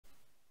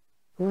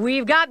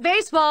We've got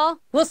baseball.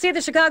 We'll see the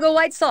Chicago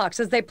White Sox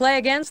as they play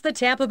against the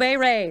Tampa Bay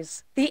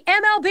Rays. The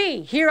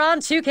MLB here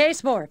on 2K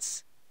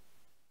Sports.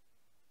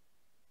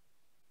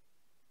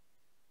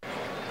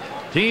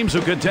 Teams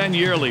who contend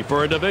yearly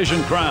for a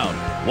division crown,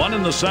 one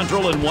in the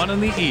Central and one in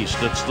the East.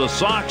 It's the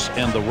Sox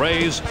and the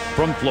Rays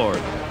from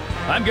Florida.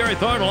 I'm Gary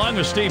Thorne along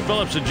with Steve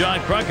Phillips and John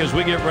Kruk as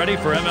we get ready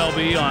for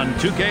MLB on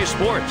 2K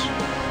Sports.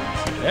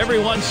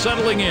 Everyone's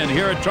settling in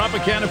here at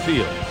Tropicana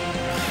Field.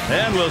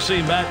 And we'll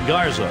see Matt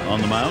Garza on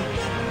the mound.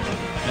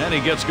 And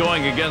he gets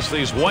going against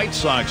these White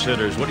Sox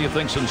hitters. What do you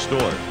think's in store?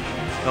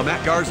 Well,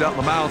 Matt Garza out on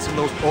the mound, some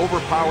of those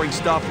overpowering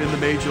stuff in the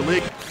major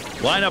league.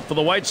 Lineup for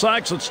the White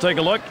Sox. Let's take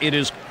a look.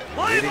 It's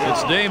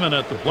Damon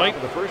at the plate.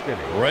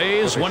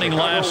 Rays winning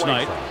last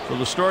night. So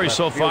the story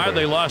so far,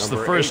 they lost the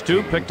first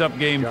two, picked up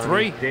game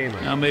 3.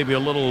 Now maybe a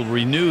little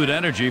renewed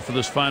energy for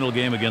this final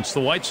game against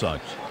the White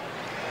Sox.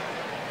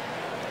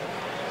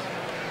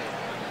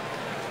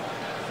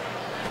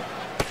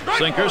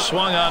 Sinker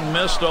swung on,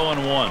 missed,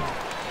 0-1.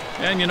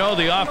 And you know,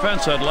 the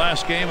offense that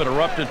last game had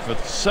erupted for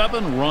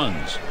 7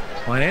 runs.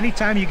 Well,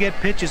 anytime you get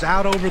pitches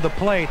out over the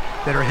plate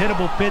that are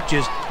hittable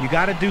pitches, you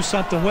got to do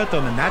something with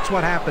them, and that's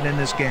what happened in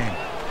this game.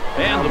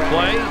 And the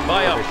play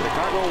by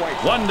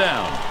Upton. 1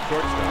 down.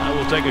 Now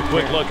we'll take a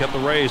quick look at the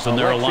Rays and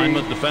their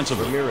alignment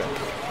defensively.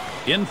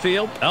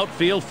 Infield,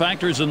 outfield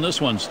factors in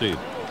this one, Steve.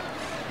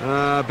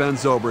 Ben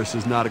Zobrist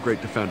is not a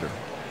great defender.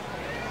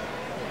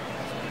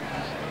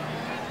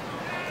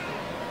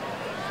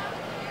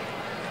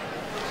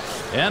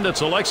 And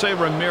it's Alexei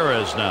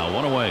Ramirez now,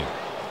 1 away.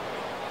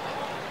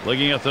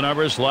 Looking at the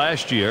numbers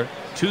last year,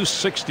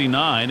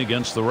 269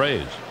 against the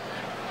Rays.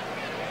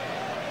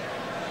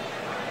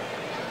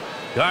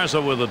 Garza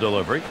with a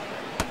delivery.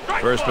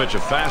 First pitch, a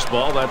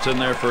fastball. That's in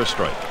there for a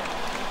strike.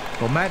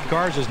 Well, Matt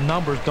Garza's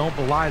numbers don't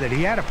belie that.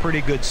 He had a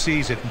pretty good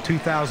season in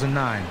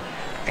 2009.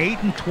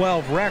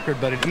 8-12 record,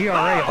 but an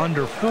ERA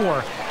under 4.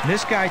 And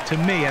this guy, to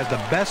me, has the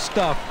best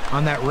stuff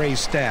on that Rays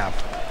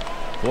staff.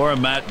 For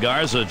Matt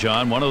Garza,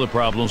 John, one of the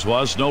problems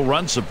was no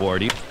run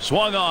support. He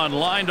swung on,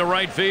 line to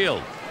right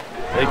field.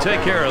 They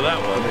take care of that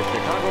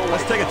one.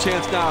 Let's take a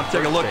chance now to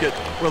take a look at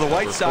where the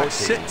White Sox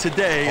sit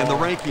today in the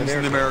rankings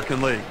in the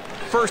American League.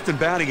 First in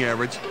batting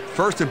average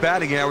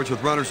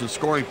with runners in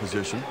scoring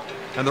position.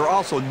 And they're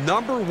also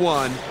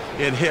 #1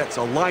 in hits, a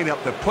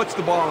lineup that puts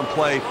the ball in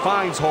play,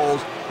 finds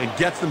holes, and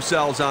gets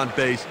themselves on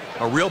base.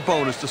 A real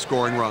bonus to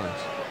scoring runs.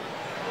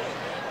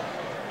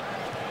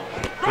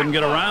 Couldn't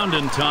get around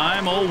in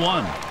time,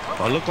 0-1.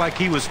 Well, it looked like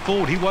he was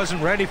fooled. He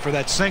wasn't ready for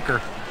that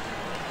sinker.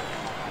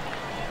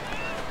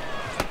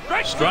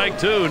 Strike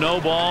 2,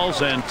 no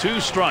balls and 2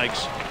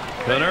 strikes.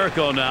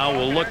 Konerko now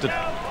will look to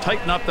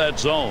tighten up that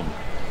zone.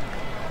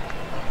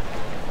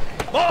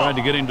 Trying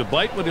to get him to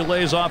bite, but he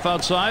lays off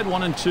outside,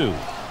 1-2.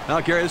 Now,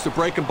 Gary, this is a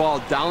breaking ball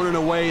down and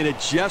away, and it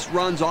just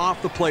runs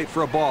off the plate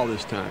for a ball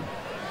this time.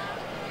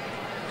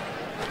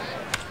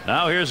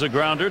 Now here's a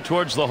grounder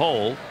towards the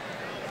hole.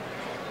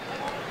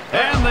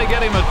 And they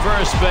get him at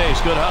first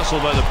base. Good hustle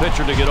by the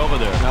pitcher to get over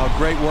there. Now,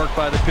 great work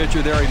by the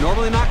pitcher there. He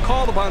normally not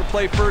called upon to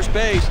play first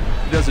base.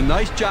 He does a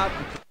nice job.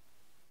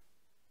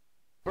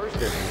 Going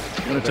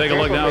to take a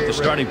look now at the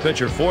starting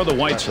pitcher for the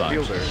White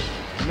Sox.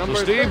 So,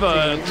 Steve,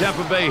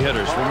 Tampa Bay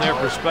hitters, from their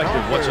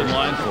perspective, what's in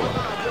line for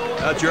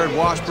them? Jared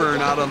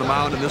Washburn out on the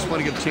mound, and this one,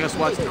 you get a chance to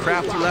watch the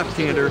crafty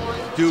left-hander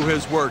do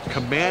his work,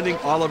 commanding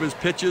all of his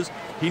pitches.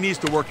 He needs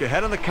to work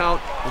ahead on the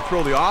count and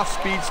throw the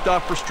off-speed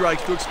stuff for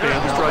strikes to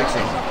expand the strike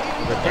zone.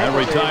 That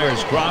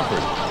retires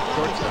Crawford.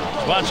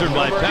 Sponsored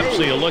by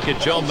Pepsi, a look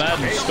at Joe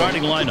Madden's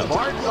starting lineup.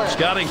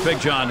 Scouting pick,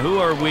 John, who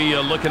are we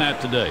looking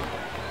at today?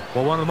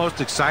 Well, one of the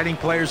most exciting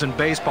players in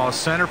baseball, a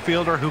center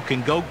fielder who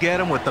can go get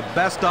him with the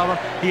best of them.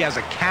 He has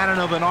a cannon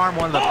of an arm,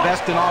 one of the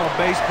best in all of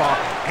baseball,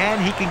 and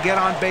he can get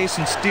on base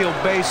and steal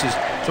bases.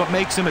 So it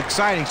makes him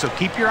exciting. So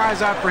keep your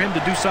eyes out for him to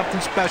do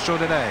something special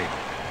today.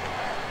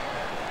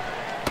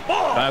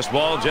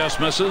 Fastball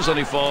just misses, and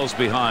he falls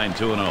behind,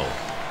 2-0.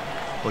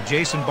 Well,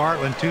 Jason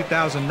Bartlett in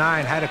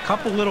 2009 had a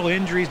couple little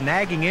injuries,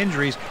 nagging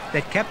injuries,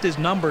 that kept his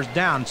numbers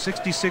down.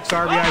 66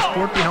 RBIs,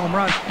 14 home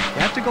runs.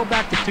 You have to go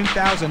back to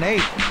 2008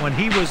 when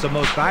he was the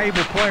most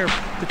valuable player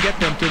to get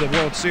them to the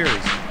World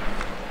Series.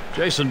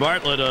 Jason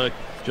Bartlett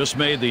just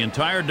made the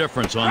entire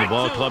difference on the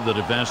ball club that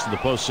advanced to the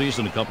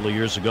postseason a couple of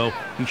years ago.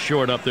 He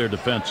shored up their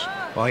defense.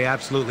 Well, he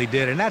absolutely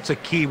did, and that's a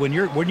key when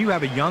you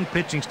have a young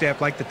pitching staff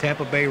like the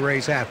Tampa Bay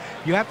Rays have.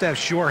 You have to have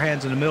sure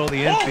hands in the middle of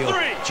the infield.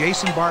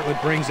 Jason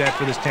Bartlett brings that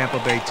for this Tampa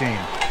Bay team.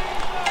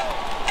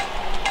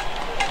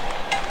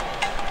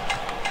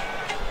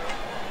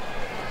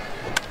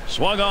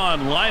 Swung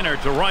on, liner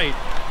to right,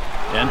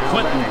 and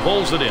Quinton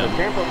pulls it in.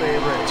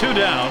 2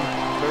 down.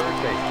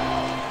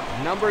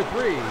 Number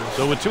 3.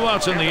 So with 2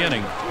 outs in the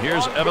inning,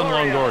 here's Evan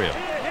Longoria.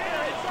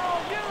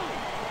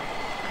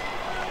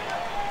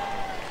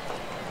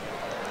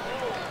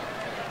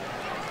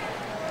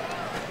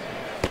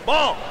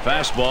 Ball.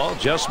 Fastball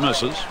just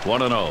misses,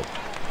 1-0.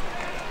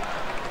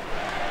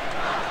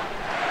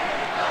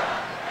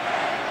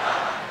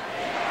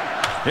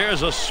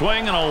 Here's a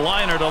swing and a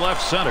liner to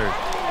left center.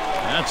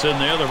 That's in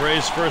there, the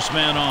Rays' first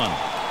man on.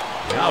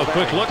 Now a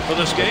quick look for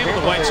this game of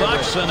the White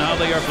Sox and how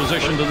they are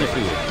positioned in the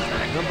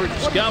field.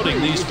 Scouting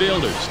these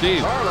fielders,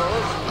 Steve.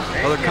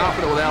 Well, they're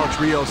confident with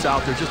Alex Rios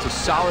out there. Just a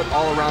solid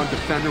all-around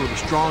defender with a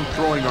strong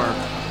throwing arm.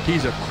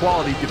 He's a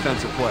quality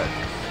defensive player.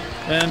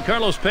 And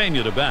Carlos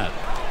Pena to bat.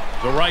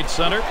 To right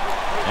center.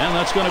 And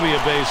that's going to be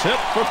a base hit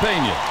for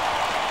Pena.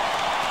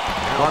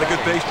 A lot of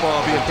good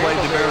baseball being played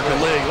in the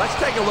American League. Let's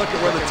take a look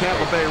at where the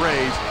Tampa Bay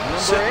Rays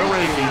sit in the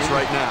rankings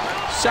right now.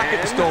 Second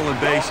in stolen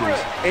bases,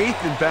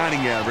 8th in batting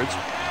average,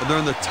 and they're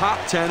in the top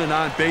 10 in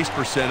on-base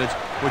percentage,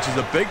 which is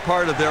a big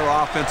part of their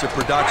offensive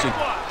production.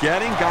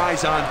 Getting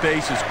guys on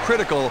base is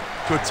critical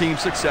to a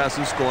team's success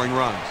in scoring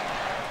runs.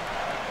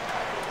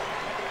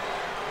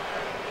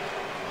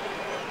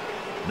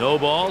 No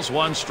balls,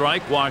 1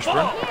 strike,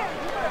 Washburn.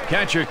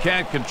 Catcher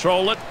can't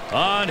control it.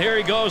 And here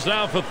he goes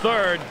now for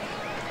third.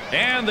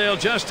 And they'll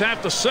just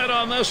have to sit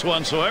on this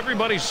one, so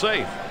everybody's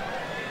safe.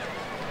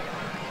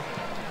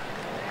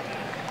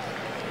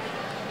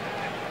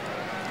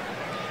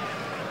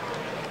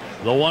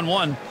 The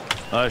 1-1.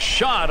 A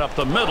shot up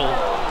the middle.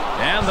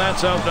 And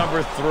that's out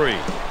number 3.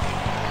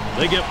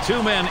 They give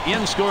 2 men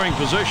in scoring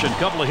position.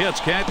 Couple of hits.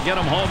 Can't get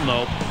them home,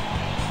 though.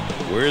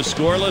 We're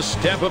scoreless,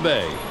 Tampa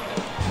Bay.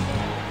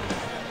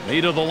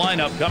 Meat of the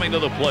lineup coming to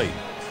the plate.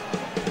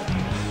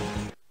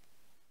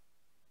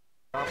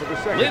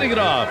 Leading it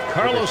off,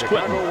 Carlos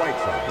Quinton,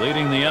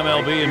 leading the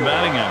MLB in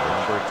batting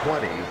average.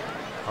 Number 20,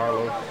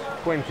 Carlos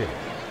Quinton.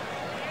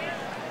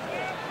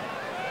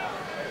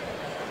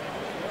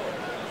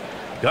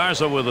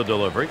 Garza with a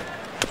delivery.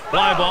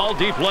 Fly ball,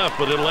 deep left,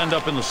 but it'll end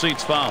up in the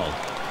seats fouled.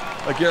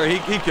 Gary,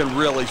 he can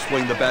really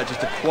swing the bat.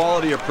 Just a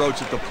quality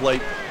approach at the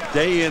plate,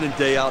 day in and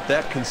day out.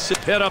 That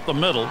consistent hit up the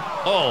middle.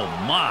 Oh,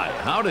 my.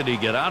 How did he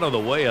get out of the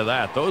way of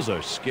that? Those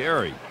are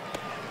scary.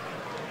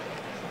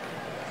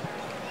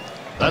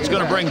 That's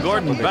going to bring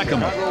Gordon Beckham.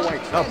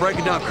 Now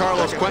breaking down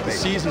Carlos Quinton's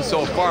season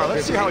so far.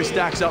 Let's see how he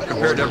stacks up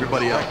compared to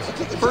everybody else.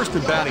 First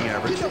in batting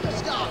average.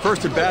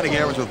 First in batting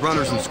average with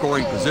runners in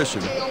scoring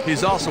position.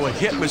 He's also a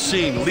hit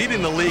machine,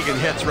 leading the league in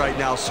hits right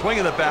now,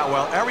 swinging the bat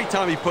well. Every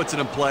time he puts it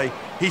in play,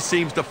 he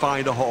seems to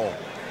find a hole.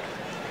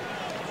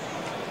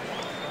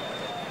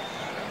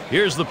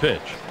 Here's the pitch.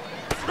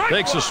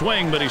 Takes a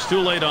swing, but he's too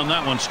late on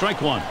that one.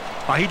 Strike 1.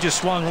 Oh, he just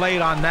swung late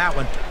on that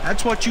one.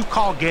 That's what you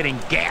call getting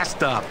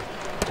gassed up.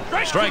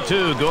 Strike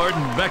 2,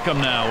 Gordon Beckham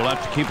now. We'll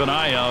have to keep an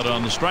eye out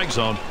on the strike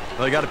zone.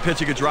 Well, he got a pitch,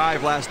 a good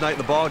drive last night in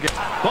the ball game.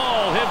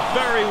 Ball hit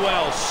very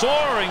well,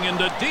 soaring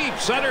into deep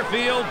center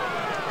field.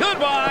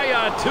 Goodbye,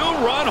 a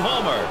 2-run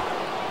homer.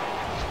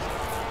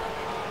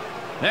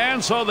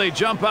 And so they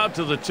jump out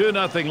to the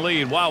 2-0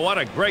 lead. Wow, what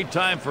a great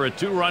time for a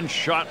 2-run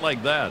shot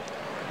like that.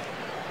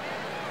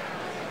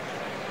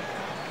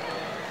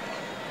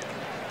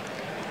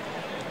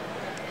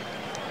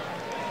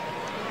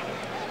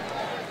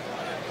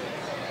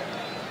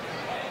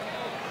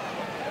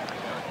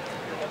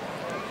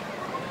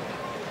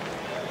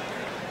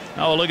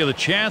 Now a look at the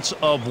chance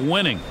of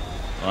winning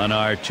on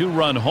our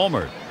 2-run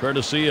homer,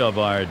 courtesy of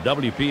our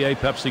WPA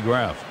Pepsi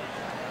graph.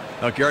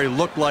 Now, Gary,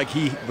 looked like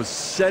he was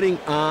setting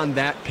on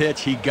that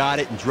pitch. He got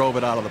it and drove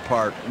it out of the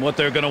park. What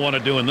they're going to want to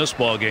do in this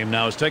ball game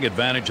now is take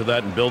advantage of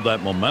that and build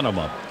that momentum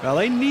up. Well,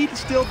 they need to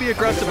still be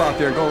aggressive out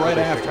there and go right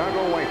after.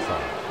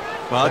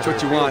 Well, that's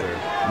what you want.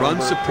 Run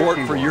support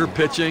for your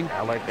pitching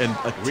and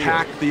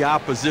attack the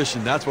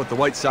opposition. That's what the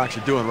White Sox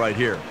are doing right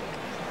here.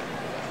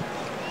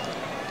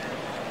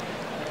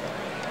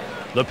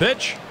 The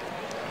pitch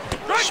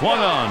swung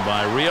on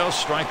by Rios.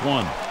 Strike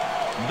 1.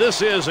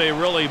 This is a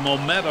really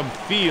momentum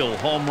feel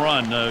home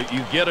run.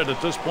 You get it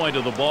at this point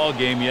of the ball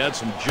game. You add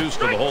some juice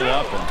to the whole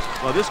offense.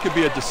 Well, this could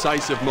be a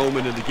decisive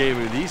moment in the game.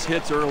 I mean, these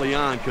hits early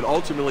on could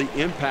ultimately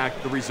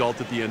impact the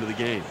result at the end of the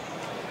game.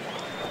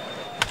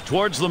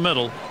 Towards the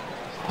middle.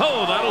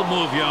 Oh, that'll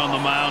move you on the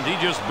mound. He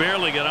just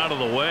barely got out of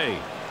the way.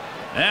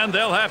 And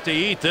they'll have to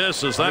eat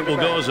this, as that will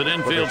go as an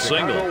infield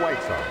single.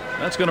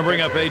 That's going to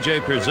bring up A.J.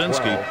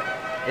 Pierzynski.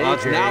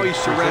 Now he's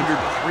surrendered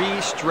 3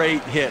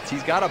 straight hits.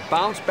 He's got to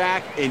bounce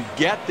back and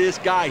get this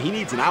guy. He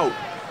needs an out.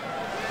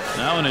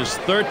 Now in his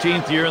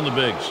 13th year in the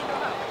bigs.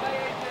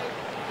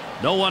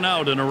 No one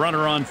out and a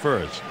runner on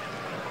first.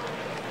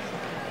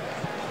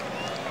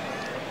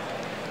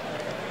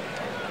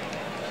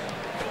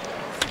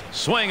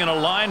 Swing and a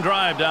line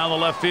drive down the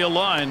left field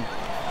line.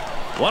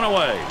 1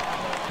 away.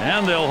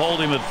 And they'll hold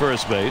him at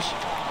first base.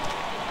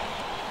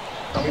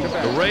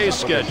 The Rays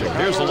schedule.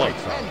 Here's the look.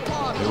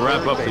 They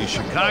wrap up the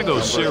Chicago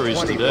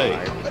series today.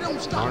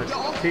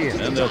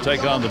 And they'll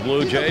take on the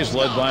Blue Jays,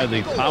 led by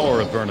the power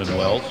of Vernon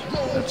Wells.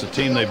 That's a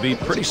team they beat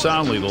pretty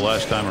soundly the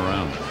last time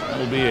around.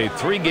 It'll be a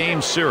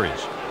 3-game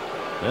series.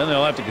 Then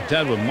they'll have to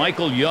contend with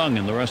Michael Young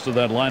and the rest of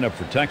that lineup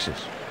for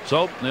Texas.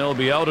 So they'll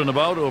be out and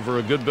about over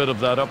a good bit of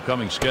that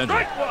upcoming schedule.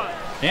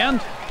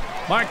 And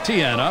Mark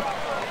Tian up.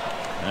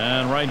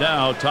 And right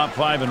now, top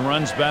 5 in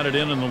runs batted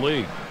in the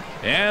league.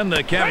 And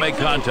they can't make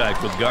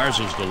contact with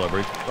Garza's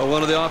delivery. Well,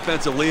 one of the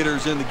offensive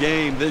leaders in the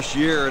game this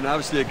year, and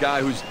obviously a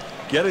guy who's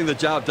getting the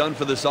job done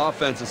for this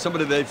offense, and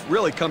somebody they've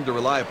really come to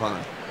rely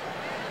upon.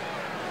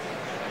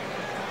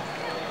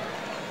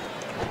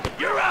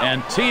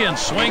 And Tian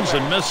swings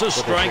and misses,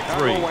 strike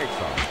 3.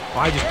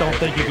 I just don't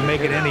think you can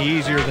make it any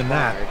easier than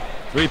that.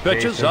 3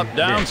 pitches, up,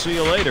 down, see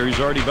you later. He's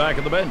already back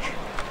at the bench.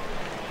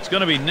 It's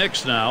going to be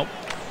Nix now.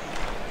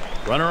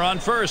 Runner on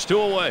first, 2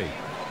 away.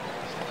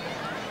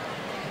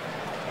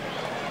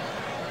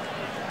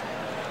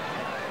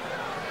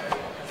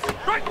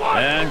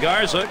 And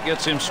Garza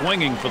gets him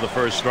swinging for the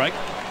first strike.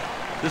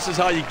 This is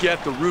how you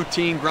get the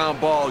routine ground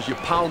balls. You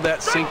pound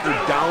that sinker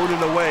down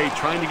and away,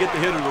 trying to get the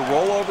hitter to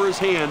roll over his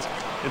hands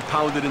and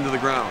pound it into the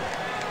ground.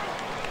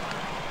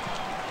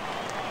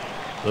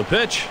 The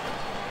pitch.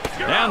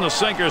 And the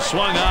sinker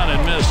swung on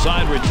and missed.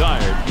 Side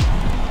retired.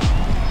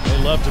 They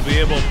love to be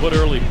able to put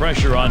early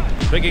pressure on,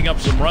 picking up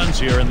some runs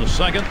here in the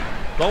second.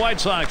 The White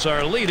Sox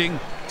are leading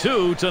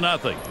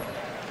 2-0.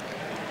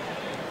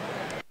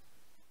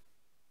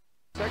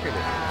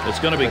 It's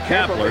going to be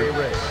Kapler.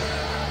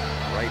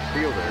 Right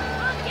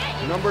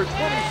fielder, number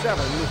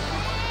 27,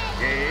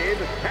 Gabe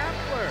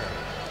Kapler.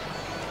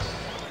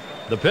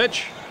 The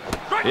pitch.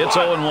 It's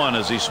 0-1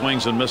 as he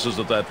swings and misses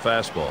at that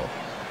fastball.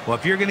 Well,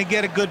 if you're going to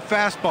get a good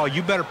fastball,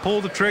 you better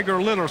pull the trigger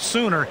a little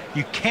sooner.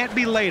 You can't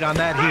be late on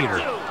that heater.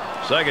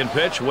 Second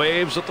pitch,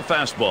 waves at the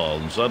fastball,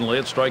 and suddenly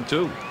it's strike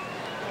 2.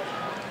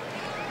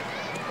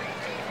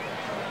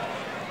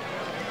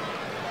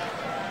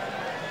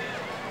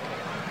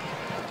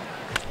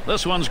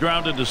 This one's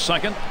grounded to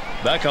second.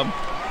 Beckham.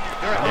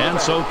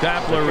 And so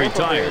Kapler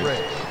retired.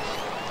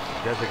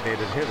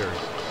 Designated hitter,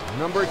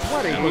 number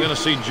 20. And we're going to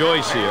see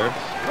Joyce here.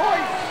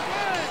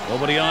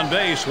 Nobody on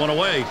base, 1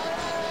 away.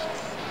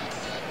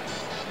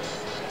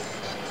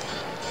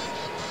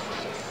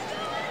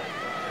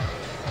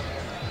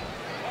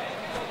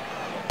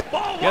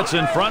 Gets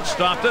in front,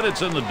 stopped it.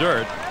 It's in the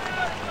dirt.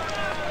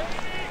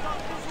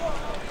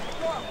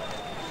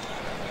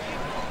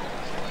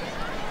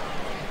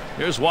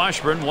 Here's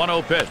Washburn,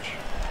 1-0 pitch.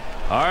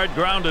 Hard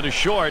grounded to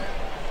short.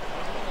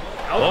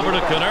 Over to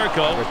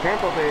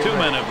Konerko. 2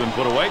 men have been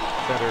put away.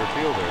 Center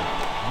fielder,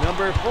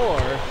 number 4.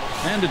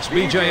 And it's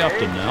B.J.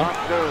 Upton now.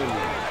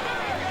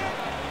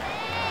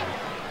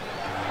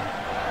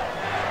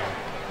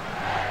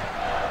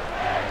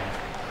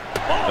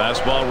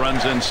 Fastball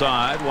runs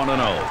inside,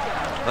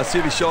 1-0. Let's see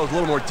if he shows a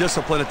little more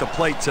discipline at the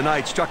plate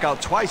tonight. Struck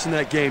out twice in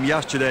that game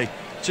yesterday.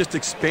 Just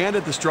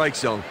expanded the strike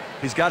zone.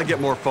 He's got to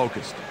get more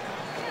focused.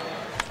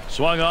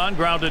 Swung on,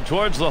 grounded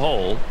towards the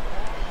hole.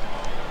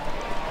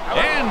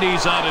 And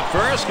he's on at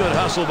first. Good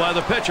hustle by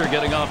the pitcher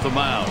getting off the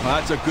mound.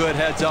 That's a good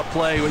heads-up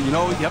play. You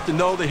know, you have to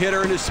know the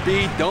hitter and his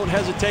speed. Don't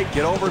hesitate.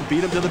 Get over and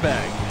beat him to the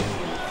bag.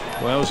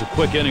 Well, that was a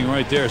quick inning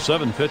right there.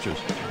 7 pitches.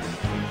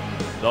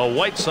 The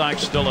White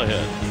Sox still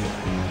ahead.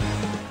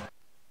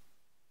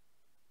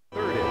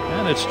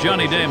 And it's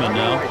Johnny Damon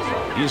now.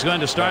 He's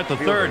going to start the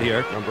third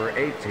here. Number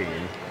 18,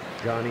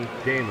 Johnny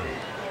Damon.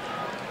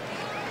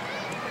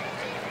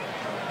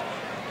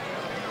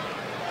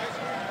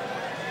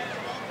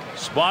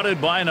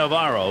 Spotted by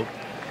Navarro.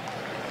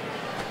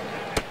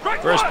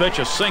 First pitch,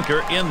 a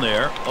sinker in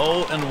there.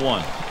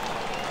 0-1.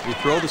 You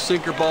throw the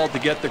sinker ball to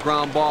get the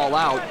ground ball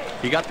out.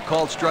 He got the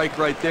called strike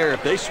right there.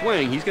 If they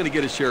swing, he's going to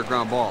get his share of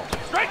ground balls.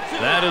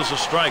 That is a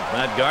strike.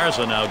 Matt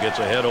Garza now gets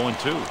ahead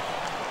 0-2.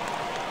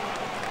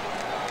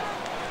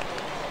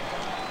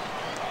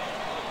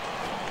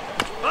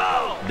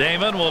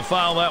 Damon will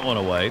foul that one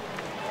away.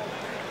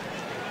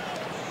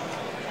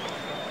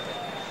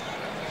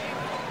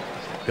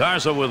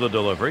 Garza with a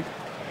delivery.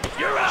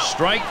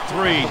 Strike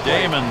 3.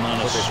 Damon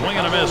on a swing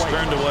and a miss,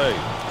 turned away.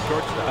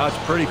 That's a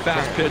pretty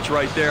fast pitch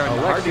right there, and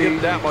hard to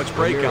get that much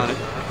break on it.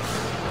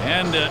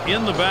 And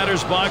in the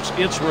batter's box,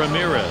 it's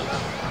Ramirez,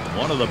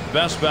 one of the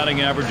best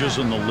batting averages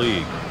in the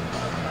league.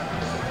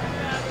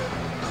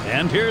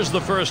 And here's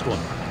the first one.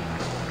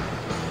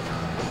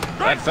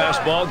 That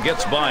fastball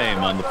gets by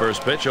him on the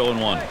first pitch,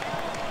 0-1.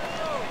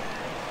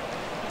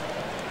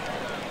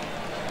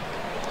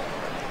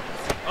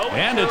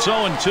 And it's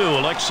 0-2.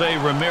 Alexei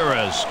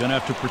Ramirez going to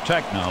have to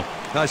protect now.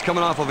 Now he's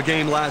coming off of a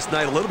game last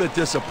night, a little bit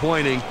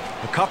disappointing.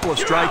 A couple of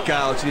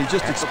strikeouts, and he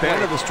just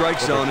expanded the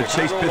strike zone and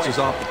chased pitches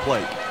off the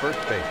plate. First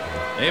base.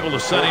 Able to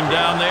set him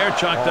down there,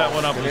 chalk that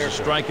one up as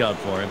a strikeout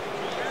for him.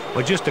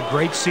 But just a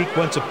great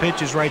sequence of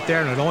pitches right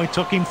there, and it only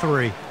took him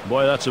 3.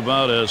 Boy, that's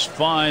about as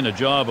fine a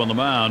job on the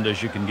mound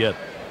as you can get.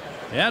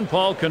 And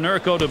Paul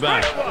Konerko to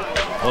bat,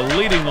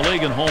 leading the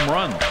league in home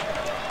runs.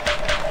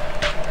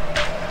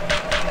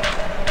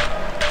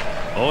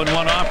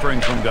 0-1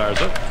 offering from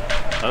Garza.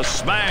 A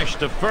smash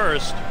to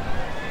first.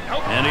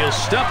 And he'll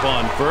step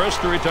on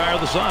first to retire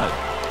the side.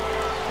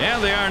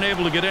 And they aren't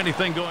able to get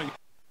anything going.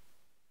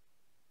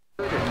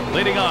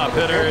 Leading off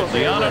hitter,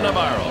 Deanna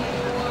Navarro.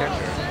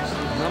 Catcher,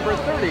 number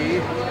 30,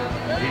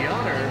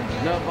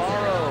 Deanna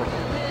Navarro.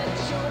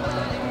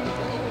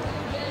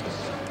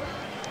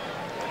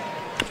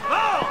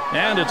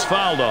 And it's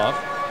fouled off.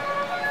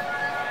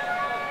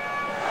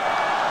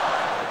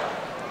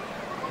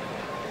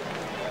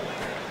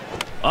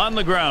 On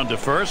the ground to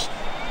first.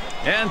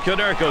 And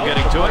Konerko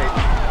getting to it.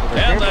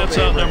 And that's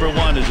out number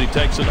 1 as he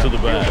takes it to the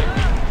bag.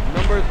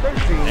 Number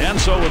 13. And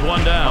so with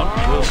 1 down,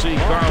 we'll see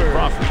Carl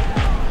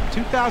Crawford.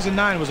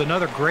 2009 was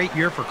another great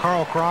year for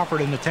Carl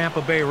Crawford and the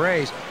Tampa Bay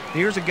Rays.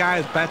 Here's a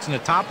guy who bats in the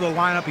top of the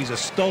lineup. He's a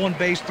stolen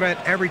base threat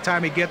every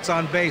time he gets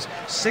on base.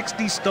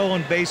 60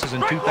 stolen bases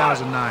in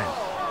 2009.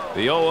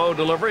 The 0-0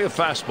 delivery, a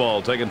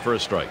fastball taken for a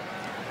strike.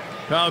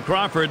 Carl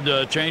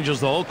Crawford changes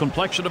the whole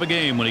complexion of a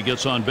game when he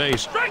gets on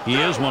base. He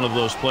is one of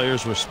those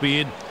players with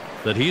speed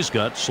that he's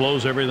got,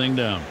 slows everything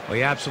down. Well,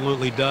 he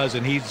absolutely does,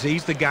 and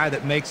he's the guy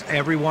that makes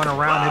everyone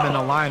around him in the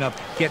lineup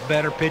get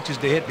better pitches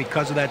to hit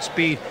because of that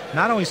speed.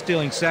 Not only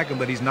stealing second,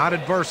 but he's not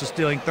adverse to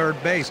stealing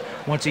third base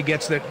once he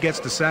gets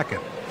to second.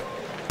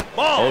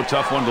 Oh,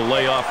 tough one to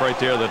lay off right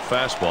there, that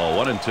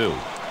fastball. 1-2.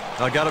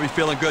 I got to be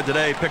feeling good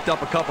today. Picked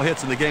up a couple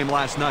hits in the game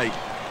last night.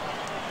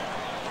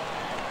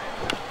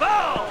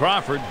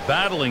 Crawford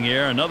battling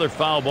here, another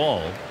foul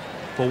ball.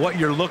 But what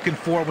you're looking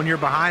for when you're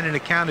behind an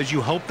account is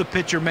you hope the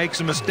pitcher makes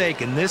a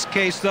mistake. In this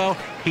case, though,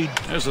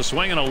 there's a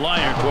swing and a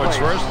liner towards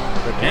first.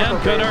 And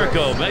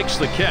Konerko makes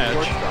the catch.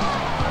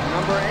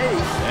 Number 8.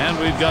 And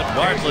we've got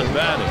Bartlett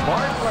batting.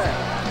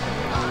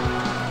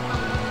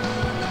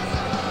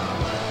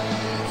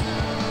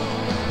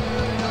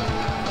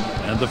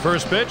 And the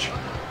first pitch.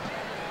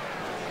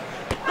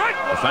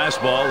 The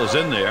fastball is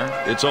in there.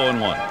 It's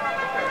 0-1.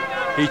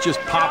 He's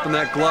just popping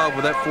that glove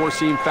with that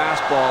four-seam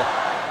fastball,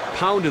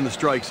 pounding the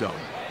strike zone.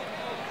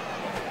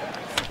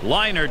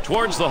 Liner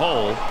towards the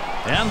hole,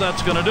 and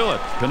that's going to do it.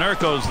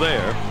 Konerko's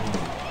there.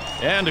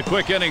 And a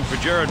quick inning for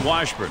Jared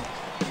Washburn.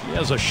 He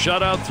has a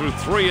shutout through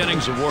 3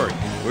 innings of work.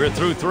 We're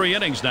through 3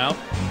 innings now.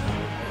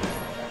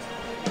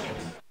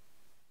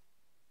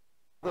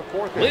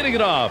 Leading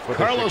it off,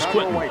 Carlos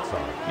Quinton.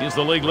 He's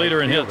the league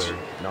leader in hits.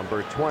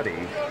 Number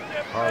 20,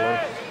 Carlos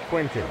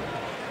Quinton.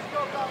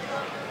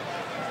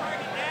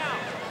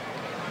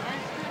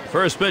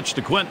 First pitch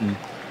to Quinton.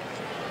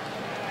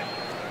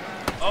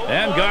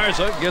 And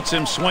Garza gets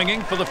him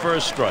swinging for the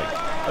first strike.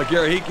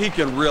 Gary, he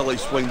can really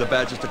swing the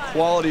bat. Just a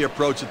quality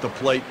approach at the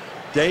plate,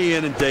 day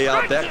in and day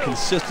out. That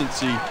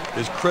consistency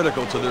is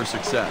critical to their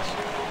success.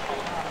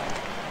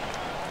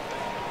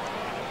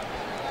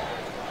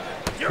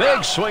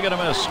 Big swing and a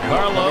miss.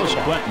 Carlos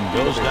Quinton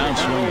goes down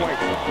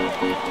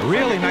swinging. A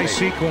really nice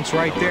sequence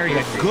right there. He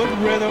had good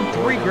rhythm,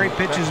 3 great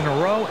pitches in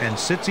a row, and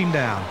sits him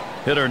down.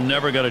 Hitter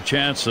never got a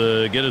chance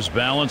to get his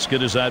balance, get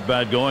his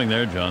at-bat going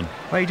there, John.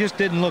 Well, he just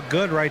didn't look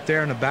good right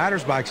there in the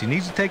batter's box. He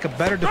needs to take a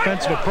better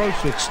defensive approach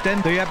to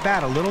extend the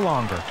at-bat a little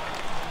longer.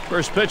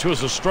 First pitch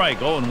was a strike,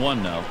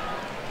 0-1 now.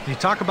 You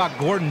talk about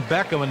Gordon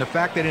Beckham and the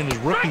fact that in his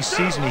rookie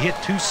season he hit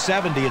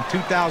 .270 in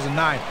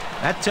 2009.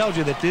 That tells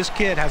you that this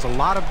kid has a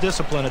lot of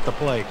discipline at the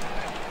plate.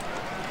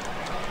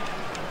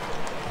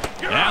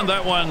 And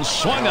that one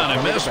swung on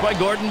and missed by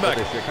Gordon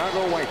Beckham.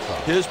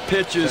 His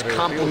pitches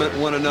complement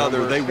one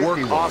another. They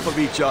work off of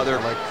each other,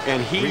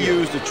 and he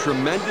used a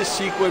tremendous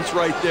sequence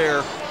right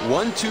there.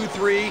 1, 2,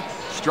 3,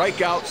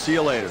 strikeout, see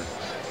you later.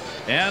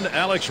 And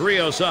Alex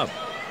Rios up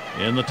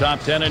in the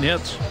top 10 in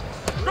hits.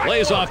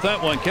 Lays off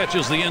that one,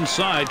 catches the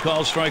inside,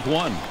 calls strike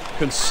 1.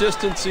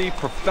 Consistency,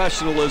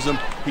 professionalism.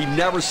 He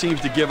never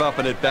seems to give up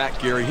an at-bat,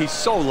 Gary. He's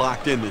so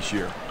locked in this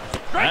year.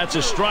 That's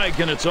a strike,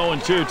 and it's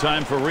 0-2.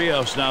 Time for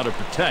Rios now to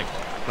protect.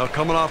 Now,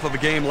 coming off of a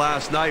game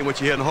last night in which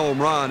he hit a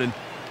home run, and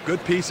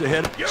good piece of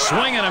hit.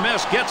 Swing and a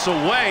miss, gets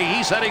away.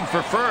 He's heading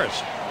for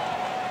first.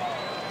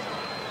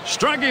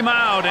 Struck him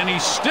out, and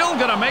he's still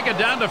going to make it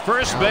down to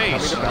first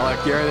base.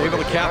 Gary, able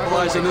to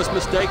capitalize on this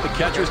mistake. The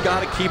catcher's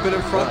got to keep it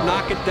in front,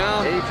 knock it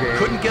down.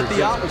 Couldn't get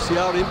the out. We'll see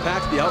how it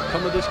impacts the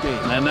outcome of this game.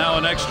 And now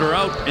an extra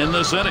out in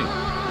this inning.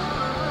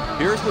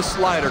 Here's the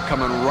slider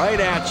coming right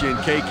at you in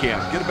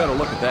K-Camp. Get a better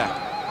look at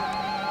that.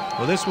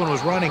 Well, this one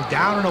was running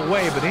down and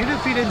away, but even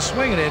if he didn't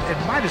swing at it, it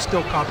might have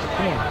still caught the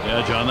corner.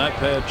 Yeah, John, that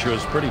pitch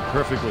was pretty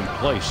perfectly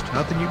placed.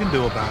 Nothing you can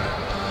do about it.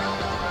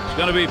 It's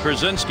going to be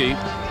Brzezinski.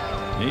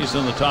 He's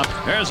in the top.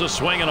 There's a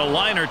swing and a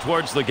liner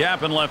towards the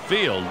gap in left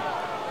field.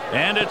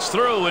 And it's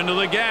through into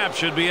the gap.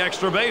 Should be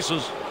extra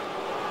bases.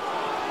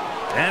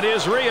 And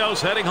here's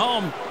Rios heading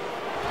home.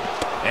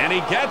 And he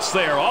gets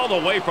there all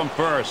the way from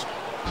first.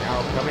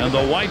 And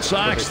the White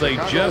Sox, they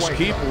just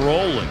keep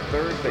rolling.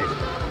 Third baseman,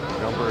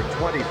 number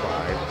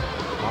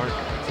 25, Mark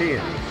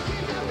Tierney.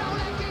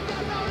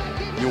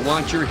 You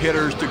want your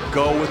hitters to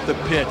go with the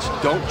pitch.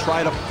 Don't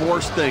try to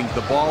force things.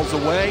 The ball's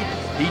away.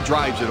 He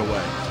drives it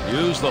away.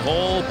 Use the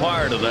whole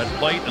part of that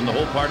plate and the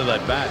whole part of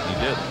that bat. He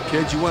did.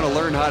 Kids, you want to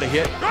learn how to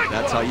hit?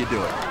 That's how you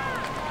do it.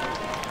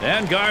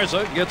 And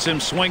Garza gets him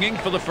swinging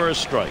for the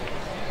first strike.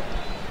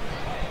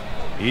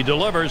 He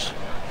delivers.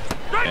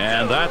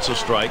 And that's a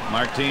strike.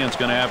 Martinez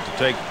going to have to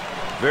take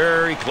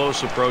very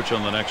close approach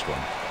on the next one.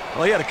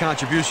 Well, he had a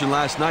contribution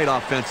last night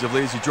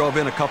offensively as he drove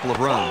in a couple of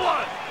runs.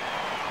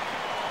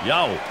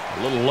 Yow,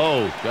 a little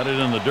low. Got it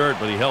in the dirt,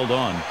 but he held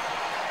on.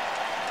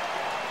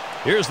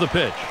 Here's the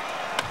pitch.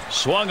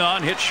 Swung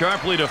on, hit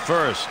sharply to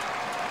first.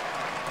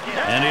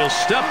 And he'll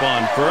step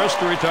on first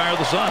to retire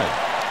the side.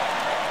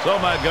 So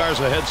Matt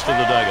Garza heads to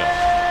the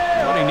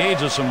dugout. What he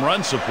needs is some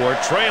run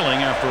support, trailing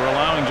after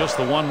allowing just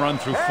the 1 run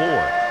through 4.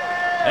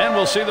 And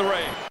we'll see the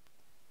Rays.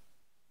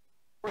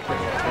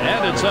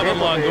 And it's Evan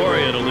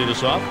Longoria to lead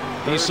us off.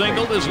 He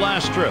singled his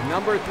last trip.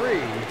 Number 3,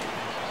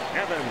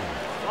 Evan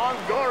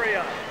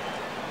Longoria.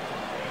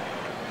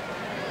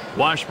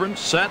 Washburn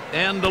set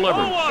and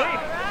delivered.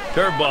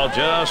 Curveball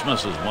just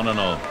misses.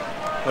 1-0.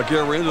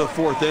 Again, we're into the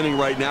 4th inning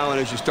right now, and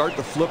as you start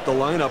to flip the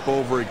lineup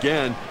over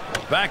again.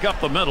 Back up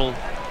the middle.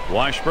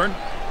 Washburn.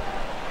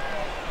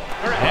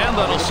 And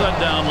that'll set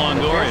down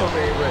Longoria.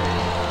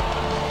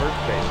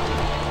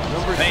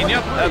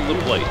 Pena at the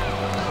plate.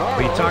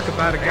 We talk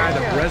about a guy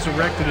that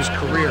resurrected his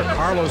career.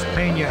 Carlos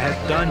Pena has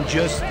done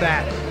just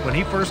that. When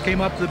he first came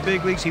up to the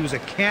big leagues, he was a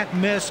can't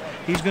miss.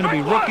 He's going to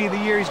be Rookie of the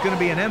Year. He's going to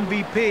be an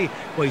MVP.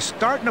 Well, he's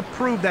starting to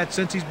prove that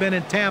since he's been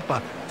in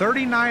Tampa.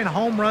 39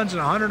 home runs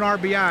and 100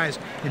 RBIs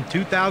in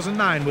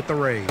 2009 with the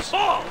Rays.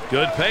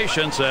 Good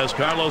patience as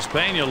Carlos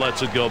Pena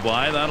lets it go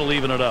by. That'll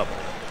even it up.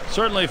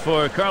 Certainly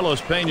for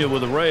Carlos Pena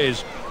with the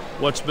Rays,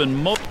 what's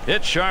been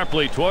hit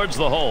sharply towards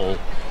the hole.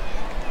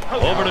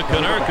 Over to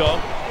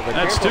Konerko.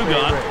 That's 2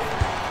 gone.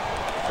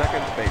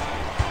 Second base.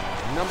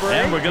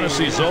 And we're going to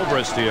see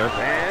Zobrist here.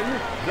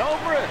 And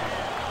Zobrist.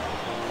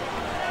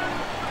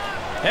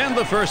 And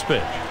the first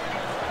pitch.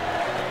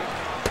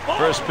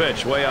 First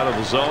pitch way out of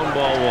the zone.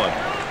 Ball 1.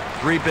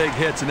 3 big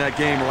hits in that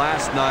game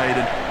last night,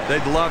 and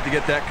they'd love to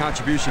get that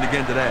contribution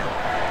again today.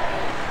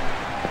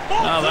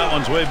 Now that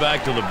one's way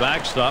back to the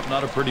backstop.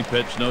 Not a pretty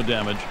pitch. No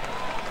damage.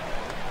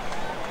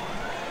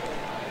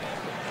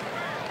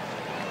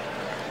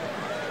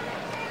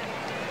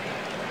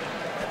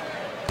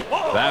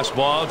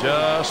 Fastball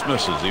just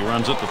misses. He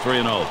runs it to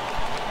 3-0.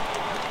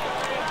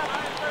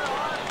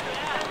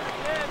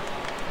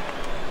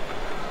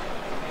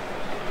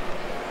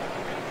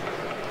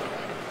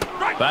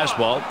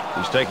 Fastball.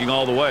 He's taking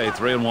all the way.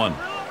 3-1.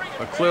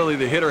 But clearly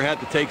the hitter had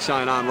the take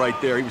sign on right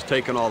there. He was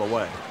taking all the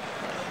way.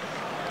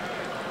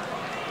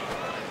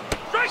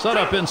 Set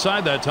up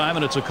inside that time,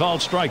 and it's a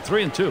called strike.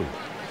 3-2.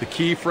 The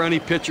key for any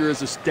pitcher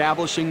is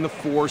establishing the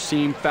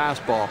 4-seam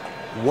fastball.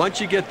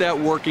 Once you get that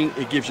working,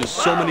 it gives you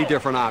so many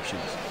different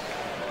options.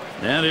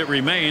 And it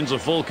remains a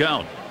full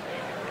count.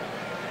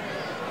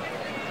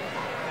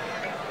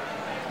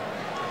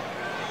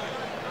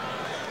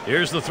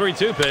 Here's the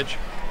 3-2 pitch.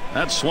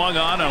 That's swung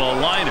on and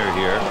a liner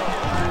here.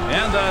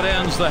 And that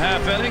ends the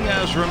half inning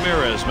as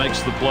Ramirez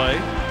makes the play.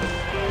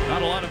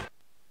 Not a lot of...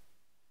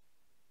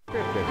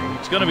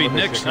 It's going to be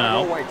Nix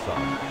now. White Sox.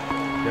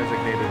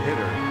 Designated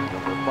hitter,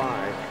 number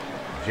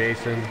 5,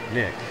 Jason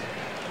Nix.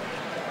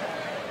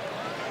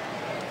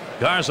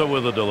 Garza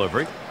with a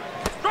delivery.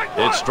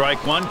 It's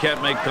strike 1.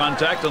 Can't make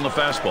contact on the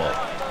fastball.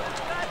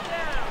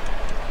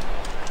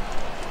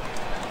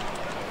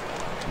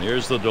 And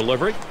here's the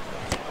delivery.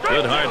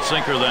 Good hard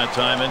sinker that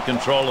time. In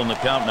control in the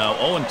count now.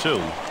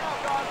 0-2.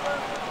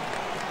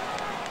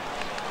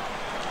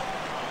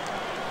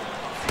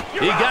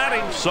 He got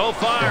him so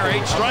far.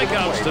 8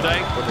 strikeouts today.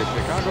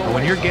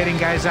 When you're getting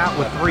guys out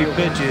with 3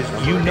 pitches,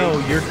 you know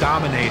you're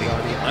dominating.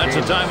 That's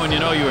a time when you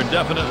know you are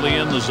definitely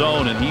in the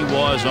zone, and he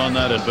was on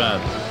that at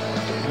bat.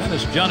 And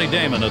it's Johnny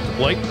Damon at the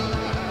plate.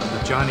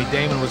 Johnny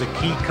Damon was a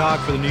key cog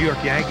for the New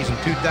York Yankees in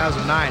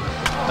 2009.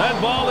 That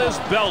ball is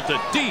belted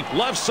deep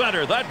left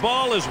center. That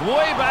ball is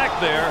way back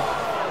there.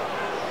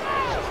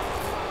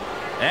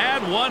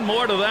 Add 1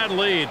 more to that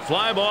lead.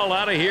 Fly ball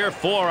out of here.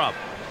 4 up.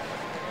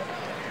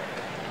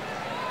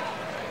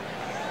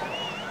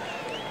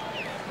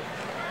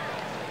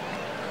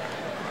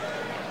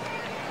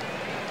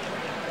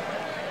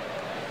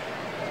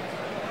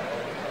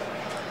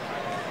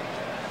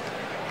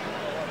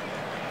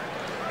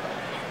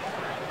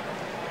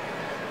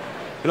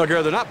 You know,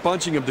 Gary, they're not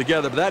bunching them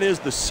together, but that is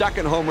the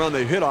 2nd home run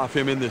they hit off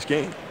him in this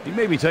game. He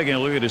may be taking a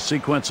look at his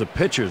sequence of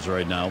pitchers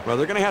right now. Well,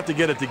 they're going to have to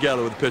get it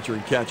together with the pitcher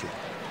and catcher.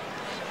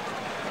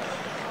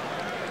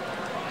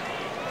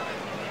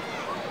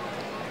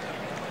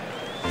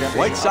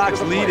 White Sox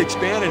lead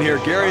expanded here,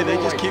 Gary. They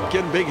just keep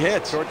getting big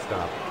hits.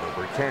 Shortstop,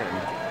 number 10,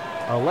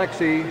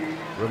 Alexi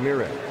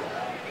Ramirez.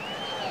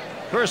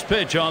 First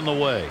pitch on the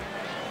way.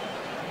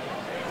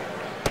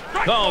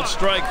 Called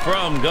strike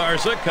from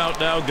Garza.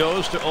 Count now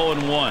goes to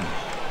 0-1.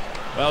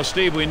 Well,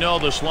 Steve, we know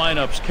this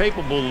lineup's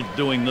capable of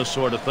doing this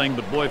sort of thing,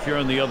 but boy, if you're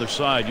on the other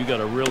side, you got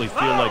to really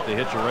feel like they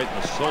hit you right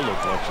in the solar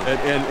plexus.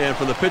 And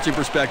from the pitching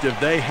perspective,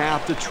 they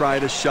have to try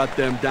to shut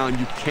them down.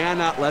 You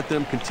cannot let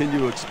them continue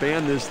to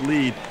expand this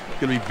lead.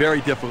 It's going to be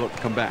very difficult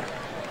to come back.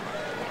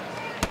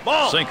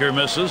 Sinker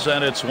misses,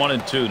 and it's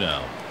 1-2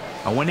 now.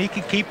 And when he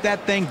can keep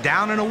that thing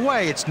down and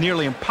away, it's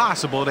nearly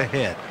impossible to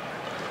hit.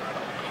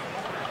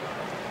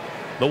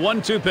 The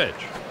 1-2 pitch.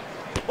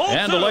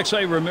 And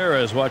Alexi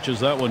Ramirez watches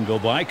that one go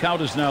by.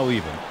 Count is now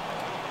even.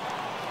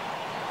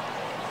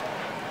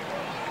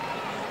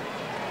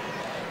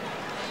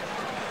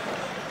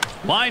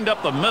 Lined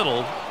up the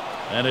middle,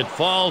 and it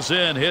falls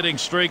in. Hitting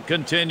streak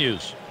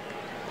continues.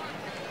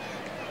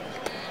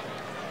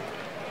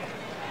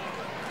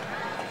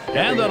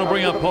 And that'll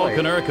bring up Paul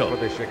Konerko.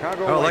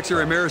 Well, Alexi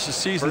Ramirez's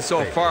season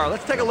so far.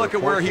 Let's take a look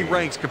at where he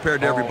ranks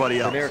compared to everybody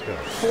else.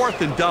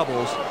 4th in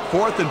doubles,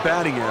 4th in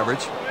batting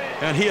average.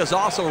 And he is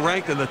also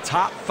ranked in the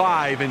top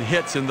 5 in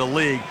hits in the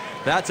league.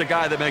 That's a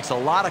guy that makes a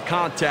lot of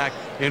contact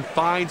and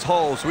finds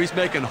holes. So he's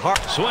making hard.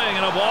 Swing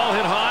and a ball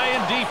hit high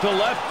and deep to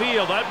left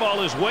field. That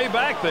ball is way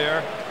back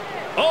there.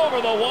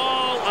 Over the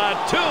wall, a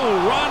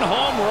 2-run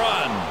home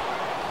run.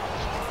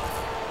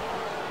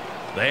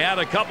 They add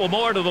a couple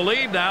more to the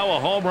lead now, a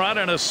home run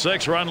and a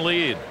 6-run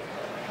lead.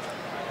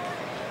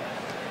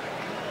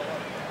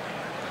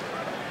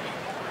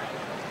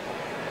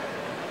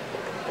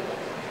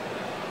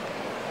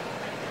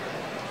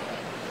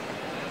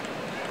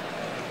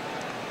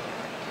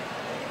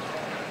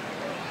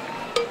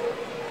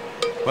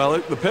 Well,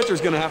 the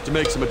pitcher's going to have to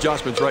make some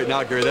adjustments right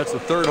now, Gary. That's the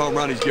 3rd home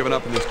run he's given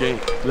up in this game.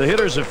 The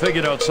hitters have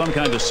figured out some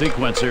kind of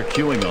sequence they're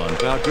queuing on.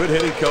 Now, good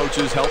hitting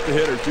coaches help the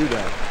hitters do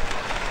that.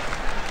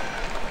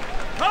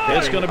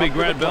 It's going to be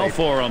Grant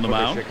Belfour on the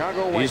mound.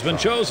 He's been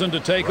chosen to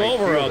take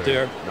over out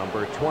there.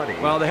 Number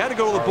 20. Well, they had to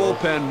go to the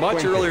bullpen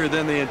much earlier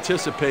than they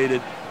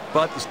anticipated,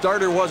 but the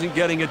starter wasn't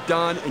getting it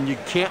done, and you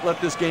can't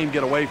let this game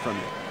get away from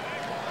you.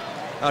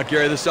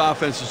 Gary, this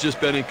offense has just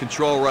been in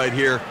control right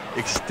here.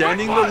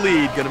 Extending the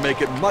lead, going to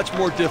make it much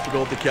more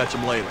difficult to catch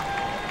them later.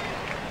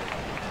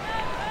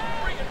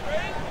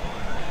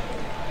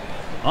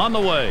 On the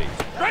way.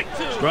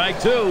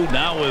 Strike 2.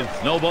 Now with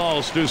no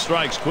balls, 2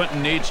 strikes.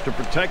 Quinton needs to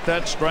protect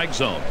that strike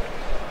zone.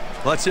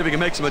 Let's see if he can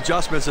make some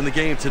adjustments in the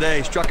game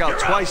today. Struck out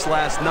twice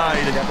last night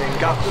and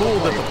got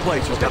fooled at the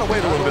plate, so he's got to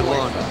wait a little bit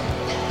longer.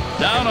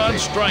 Down on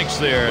strikes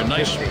there.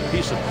 Nice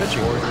piece of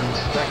pitching work.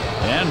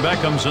 And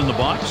Beckham's in the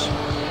box.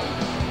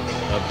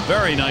 A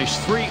very nice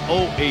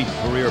 .308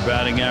 career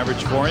batting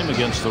average for him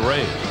against the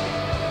Rays.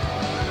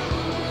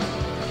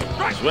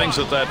 Swings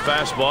at that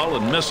fastball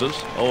and misses.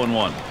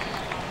 0-1.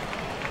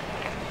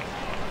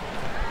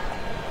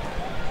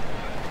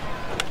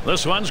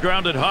 This one's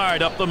grounded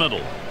hard up the middle.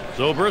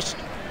 Zobrist.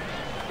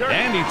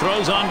 And he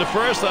throws on to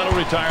first. That'll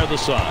retire the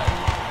side.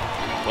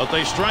 But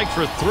they strike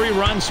for 3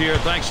 runs here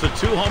thanks to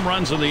 2 home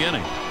runs in the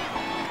inning.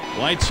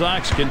 White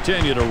Sox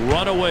continue to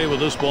run away with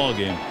this ball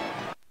game.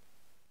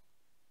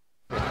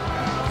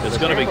 It's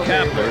going to be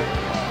Kapler.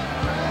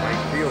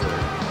 Right fielder,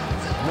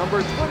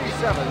 number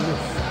 27,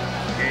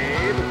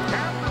 Gabe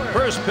Kapler.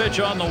 First pitch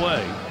on the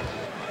way.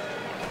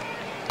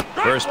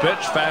 First pitch,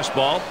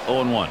 fastball,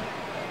 0-1.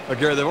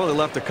 Gary, they've only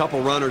left a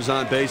couple runners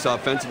on base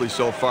offensively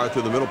so far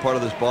through the middle part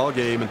of this ball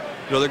game, and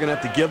they're going to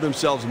have to give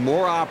themselves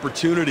more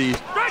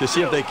opportunities to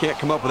see if they can't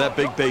come up with that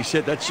big base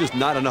hit. That's just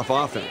not enough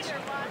offense.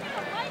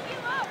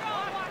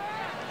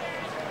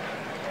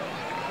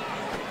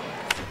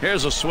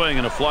 Here's a swing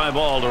and a fly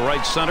ball to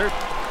right center.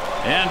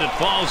 And it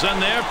falls in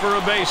there for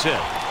a base hit.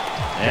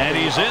 And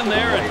he's in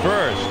there at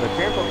first.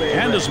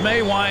 And as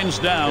May winds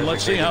down,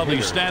 let's see how the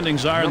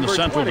standings are in the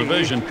Central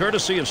Division,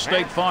 courtesy of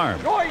State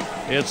Farm.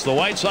 It's the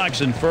White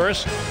Sox in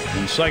first.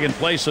 In second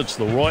place, it's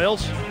the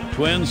Royals.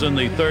 Twins in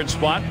the 3rd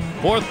spot.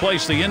 4th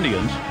place, the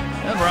Indians.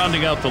 And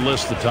rounding out the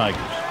list, the Tigers.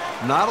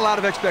 Not a lot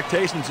of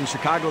expectations in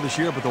Chicago this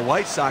year, but the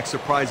White Sox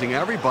surprising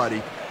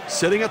everybody,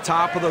 sitting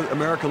atop of the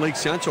American League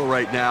Central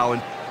right now.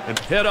 And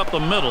hit up the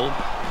middle,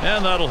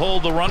 and that'll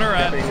hold the runner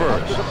at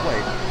first.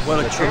 What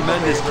a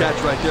tremendous catch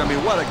right there. I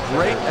mean, what a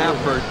great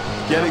effort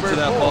getting to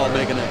that ball,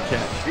 making that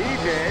catch.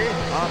 B.J.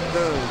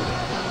 Upton.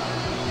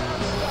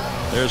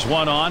 There's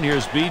one on.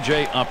 Here's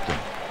B.J. Upton.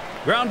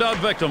 Ground out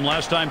victim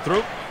last time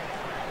through.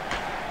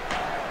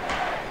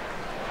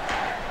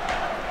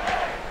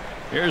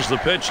 Here's the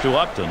pitch to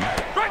Upton.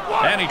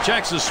 And he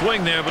checks his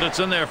swing there, but it's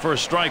in there for a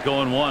strike.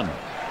 0-1.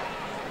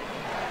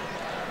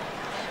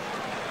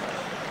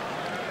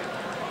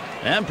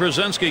 And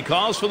Przinsky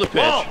calls for the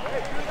pitch.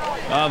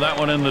 That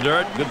one in the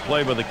dirt. Good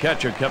play by the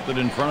catcher. Kept it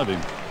in front of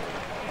him.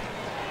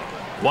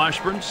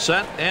 Washburn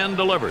set and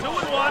delivered.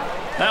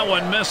 2-1. That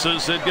one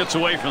misses. It gets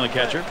away from the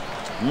catcher.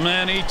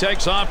 And he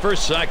takes off for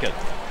second.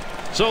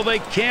 So they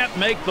can't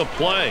make the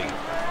play.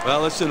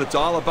 Well, listen, it's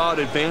all about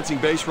advancing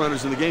base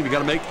runners in the game. You got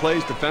to make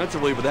plays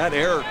defensively, but that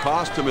error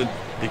cost him, and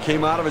it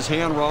came out of his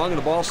hand wrong, and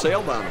the ball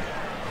sailed on him.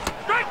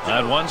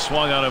 That one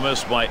swung on a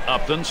miss by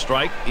Upton.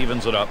 Strike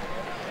evens it up.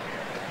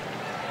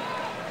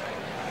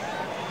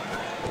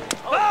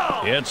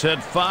 It's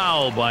hit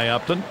foul by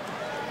Upton.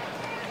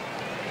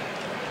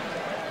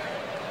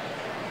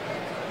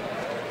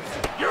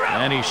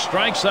 And he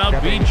strikes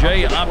out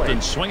B.J. Upton.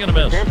 Swing and a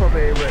miss.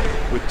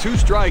 With 2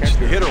 strikes,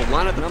 the hitter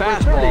wanted the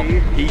fastball.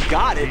 He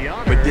got it,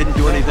 but didn't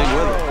do anything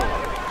with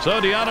it.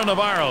 So Deanna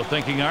Navarro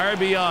thinking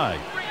RBI.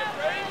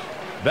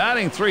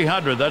 Batting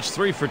 .300. That's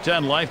 3 for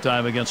 10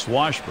 lifetime against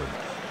Washburn.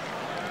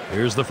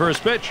 Here's the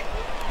first pitch.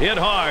 Hit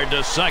hard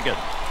to second.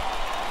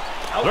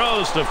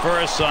 Throws to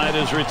first. Side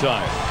is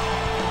retired.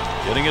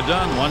 Getting it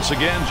done once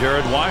again,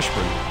 Jared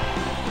Washburn.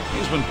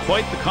 He's been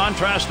quite the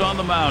contrast on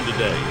the mound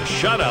today. A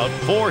shutout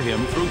for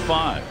him through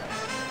 5.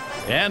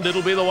 And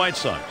it'll be the White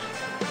Sox.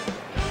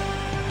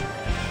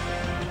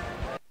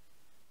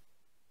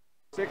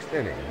 6th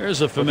inning. There's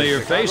a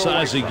familiar face,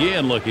 Ozzie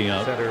Guillen looking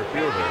up.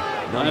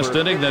 Last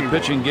inning, that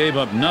pitching gave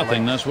up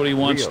nothing. That's what he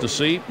wants to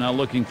see. Now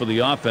looking for the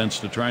offense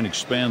to try and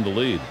expand the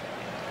lead.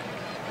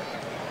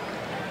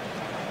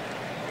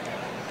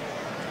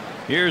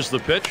 Here's the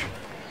pitch.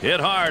 Hit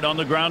hard on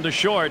the ground to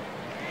short.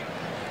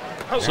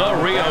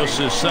 So Rios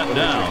is set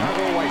down.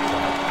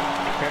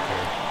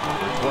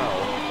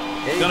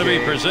 It's going to be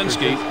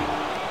Pierzynski.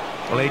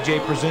 Well, A.J.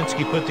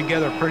 Pierzynski put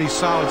together a pretty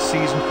solid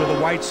season for the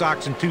White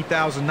Sox in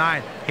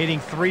 2009, hitting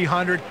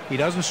 .300. He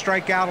doesn't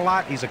strike out a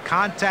lot. He's a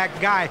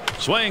contact guy.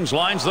 Swings,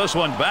 lines this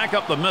one back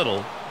up the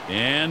middle.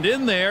 And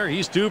in there,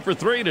 he's 2 for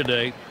 3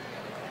 today.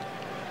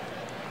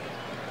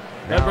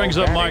 That brings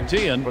up Mark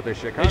Teahan.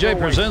 A.J.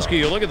 Pierzynski,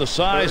 you look at the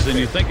size and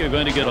you think you're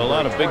going to get a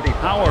lot of big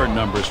power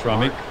numbers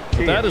from him.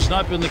 But that has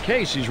not been the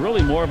case. He's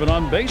really more of an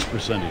on-base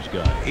percentage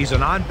guy. He's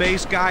an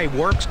on-base guy. He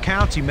works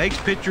counts. He makes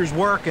pitchers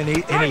work, and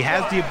he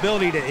has the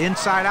ability to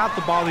inside out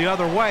the ball the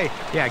other way.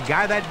 Yeah, a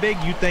guy that big,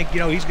 you think, you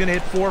know, he's going to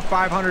hit 400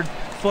 or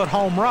 500-foot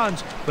home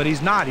runs, but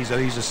he's not. He's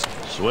a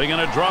swing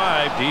and a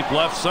drive, deep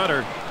left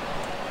center.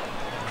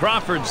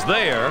 Crawford's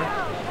there.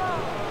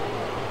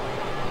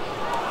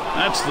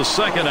 That's the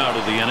second out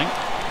of the inning.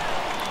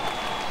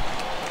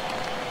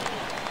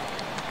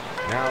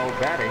 Now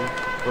batting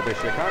for the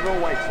Chicago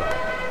White Sox.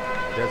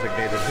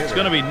 Designated hitter. It's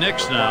going to be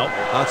Nix now.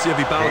 Let's see if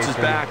he bounces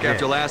back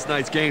after last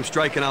night's game,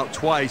 striking out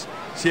twice.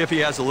 See if he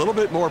has a little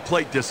bit more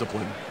plate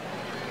discipline.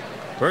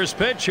 First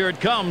pitch, here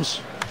it comes.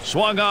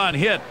 Swung on,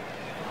 hit.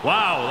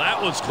 Wow, that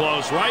was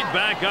close. Right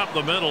back up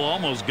the middle,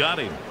 almost got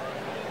him.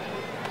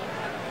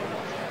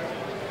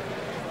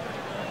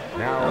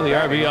 Well, the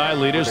RBI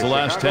leaders the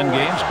last 10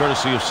 games,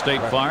 courtesy of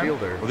State Farm.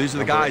 Well, these are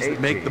the guys that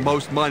make the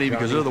most money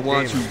because they're the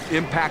ones who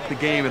impact the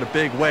game in a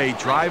big way,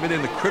 driving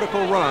in the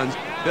critical runs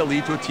that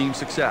lead to a team's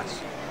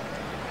success.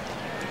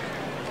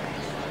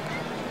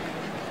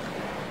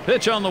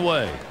 Pitch on the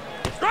way.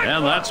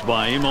 And that's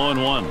by him,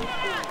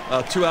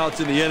 0-1. 2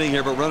 outs in the inning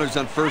here, but runners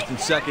on first and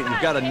second.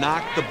 You've got to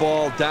knock the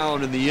ball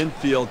down in the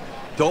infield.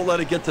 Don't let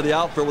it get to the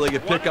outfield where they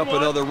can pick up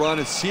another run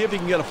and see if you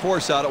can get a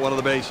force out at one of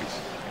the bases.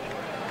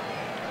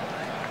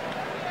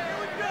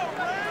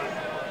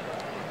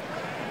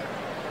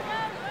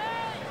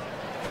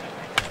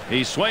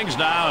 He swings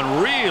now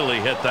and really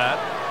hit that.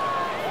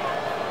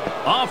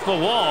 Off the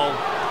wall.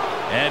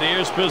 And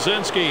here's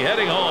Pierzynski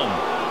heading home.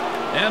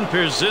 And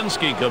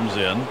Pierzynski comes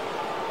in.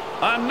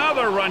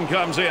 Another run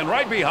comes in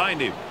right behind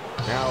him.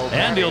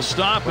 And he'll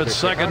stop at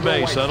second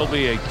base. That'll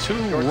be a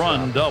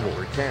 2-run double.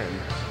 10,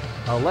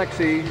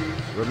 Alexi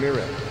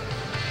Ramirez.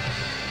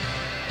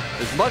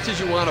 As much as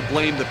you want to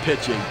blame the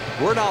pitching,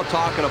 we're now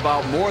talking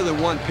about more than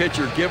one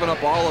pitcher giving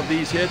up all of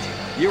these hits.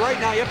 Right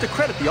now, you have to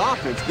credit the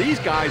offense. These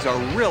guys are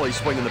really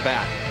swinging the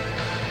bat.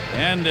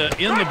 And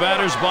in the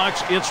batter's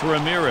box, it's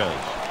Ramirez.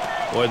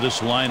 Boy,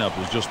 this lineup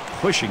is just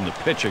pushing the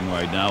pitching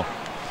right now.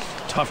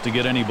 Tough to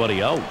get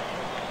anybody out.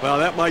 Well,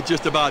 that might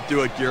just about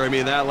do it, Gary. I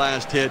mean, that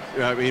last hit,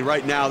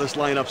 right now, this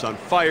lineup's on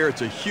fire.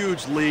 It's a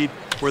huge lead.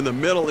 We're in the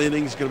middle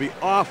innings. It's going to be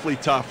awfully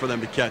tough for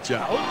them to catch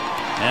up.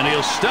 And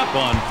he'll step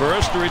on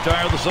first to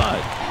retire the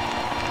side.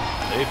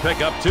 They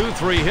pick up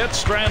 2-3 hits,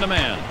 strand a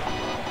man.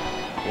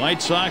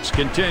 White Sox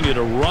continue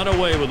to run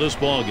away with this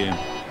ball game.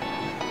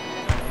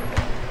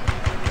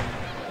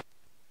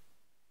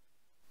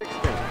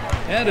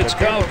 And it's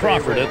Kyle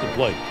Crawford at the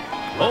plate.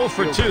 0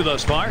 for 2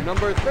 thus far.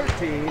 Number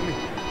 13,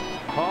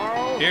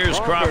 Carl. Here's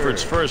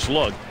Crawford's first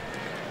look.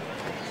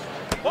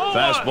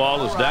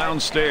 Fastball is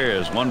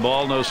downstairs. 1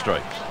 ball, no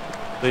strikes.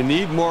 They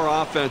need more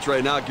offense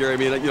right now, Gary. I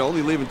mean,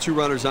 only leaving 2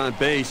 runners on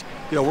base.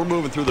 We're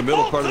moving through the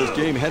middle part of this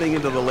game, heading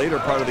into the later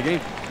part of the game.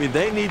 I mean,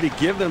 they need to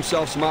give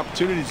themselves some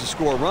opportunities to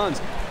score runs.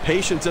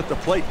 Patience at the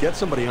plate. Get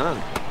somebody on.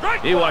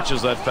 He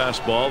watches that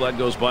fastball. That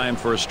goes by him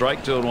for a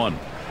strike, 2-1.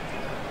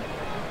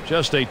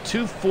 Just a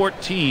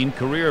 .214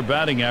 career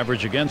batting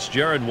average against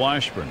Jared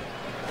Washburn.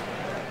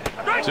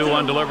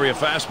 2-1 delivery of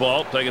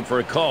fastball, taken for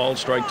a call,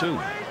 strike 2.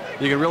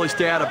 You can really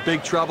stay out of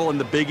big trouble in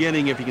the big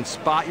inning if you can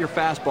spot your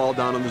fastball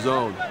down in the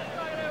zone.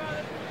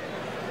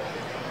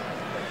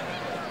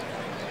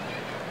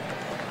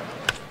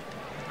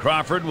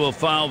 Crawford will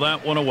foul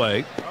that one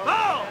away.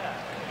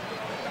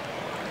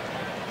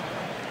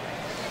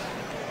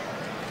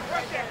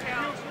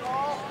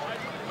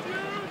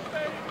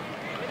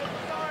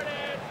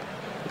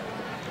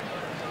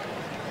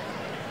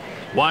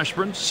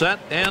 Washburn set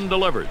and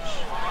delivers.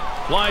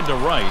 Flied to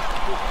right,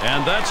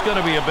 and that's going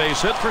to be a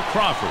base hit for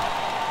Crawford.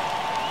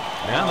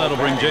 And that'll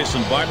bring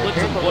Jason Bartlett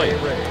to the plate.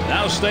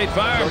 Now State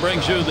Farm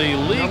brings you the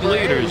league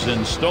leaders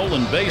in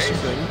stolen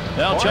bases.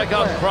 Now check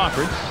out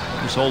Crawford.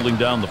 He's holding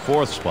down the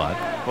 4th spot.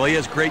 Well, he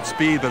has great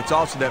speed, but it's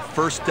also that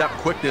first step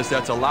quickness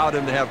that's allowed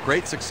him to have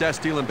great success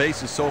stealing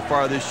bases so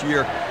far this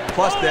year.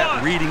 Plus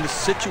that reading the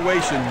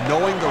situation,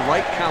 knowing the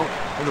right count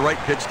and the right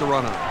pitch to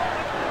run on.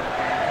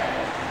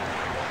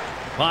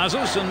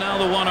 Pauses, and now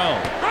the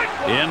 1-0.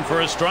 In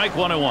for a strike,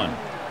 1-1.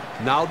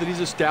 Now that he's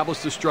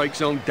established the strike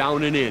zone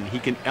down and in, he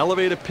can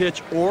elevate a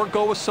pitch or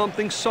go with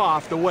something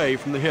soft away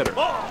from the hitter.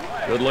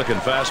 Good looking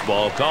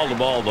fastball. Called the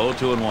ball though,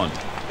 2-1.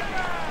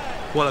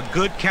 Well, a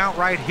good count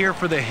right here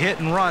for the hit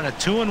and run. A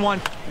 2-1.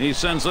 He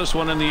sends this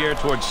one in the air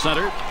towards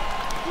center.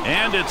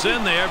 And it's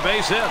in there,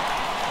 base hit.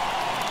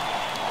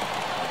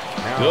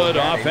 Good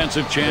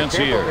offensive chance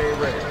here.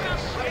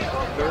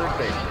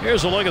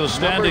 Here's a look at the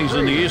standings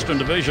in the Eastern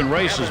Division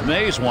race as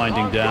May's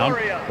winding down.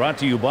 Brought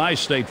to you by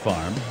State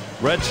Farm.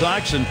 Red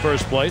Sox in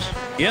first place.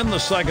 In the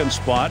second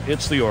spot,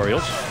 it's the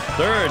Orioles.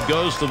 Third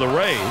goes to the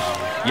Rays.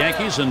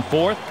 Yankees in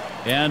fourth,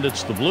 and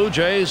it's the Blue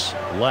Jays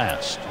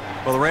last.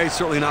 Well, the Rays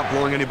certainly not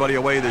blowing anybody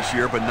away this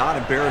year, but not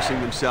embarrassing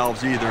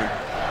themselves either.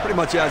 Pretty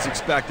much as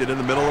expected in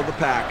the middle of the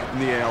pack in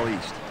the AL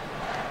East.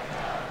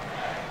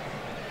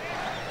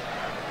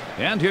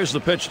 And here's the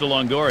pitch to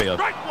Longoria.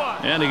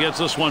 And he gets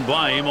this one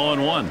by him,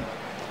 0-1.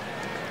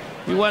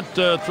 He went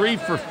 3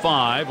 for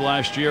 5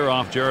 last year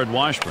off Jared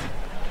Washburn.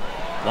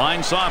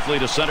 Line softly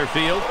to center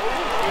field.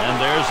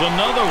 And there's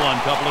another one.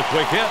 Couple of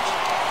quick hits.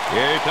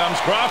 Here comes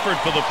Crawford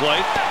for the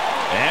plate.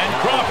 And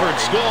Crawford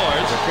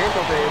scores.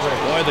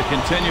 Boy, the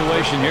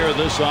continuation here of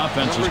this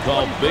offense is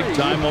called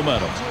big-time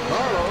momentum.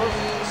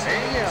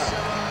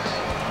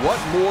 What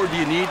more do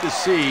you need to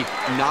see?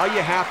 Now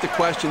you have to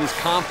question his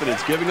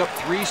confidence. Giving up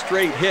 3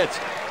 straight hits.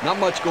 Not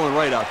much going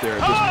right out there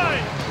at this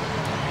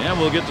point. And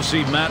we'll get to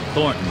see Matt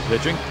Thornton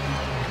pitching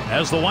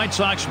as the White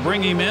Sox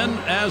bring him in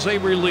as a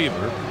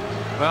reliever.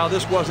 Well,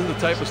 this wasn't the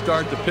type of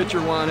start the pitcher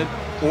wanted,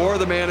 or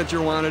the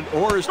manager wanted,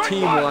 or his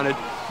team wanted.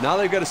 Now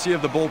they've got to see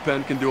if the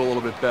bullpen can do a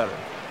little bit better.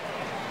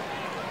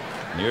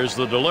 Here's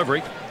the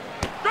delivery.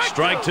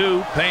 Strike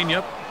 2,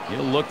 Pena.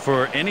 He'll look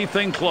for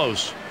anything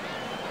close.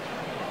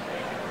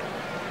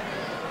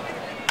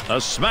 A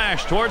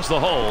smash towards the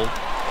hole,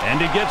 and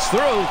he gets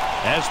through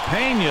as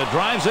Pena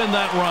drives in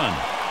that run.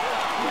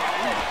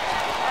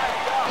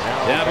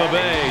 Tampa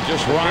Bay,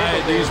 just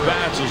ride these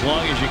bats as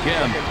long as you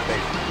can.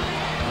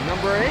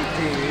 Number 18,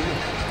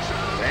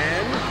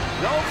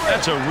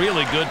 That's a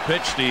really good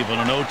pitch, Steve, on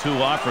an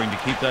 0-2 offering to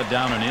keep that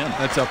down and in.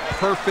 That's a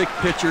perfect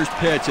pitcher's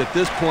pitch. At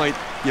this point,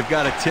 you've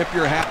got to tip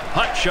your hat.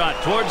 Hot shot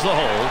towards the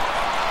hole.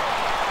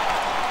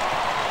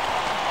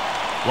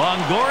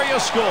 Longoria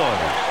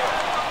scores.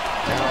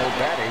 now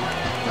batting.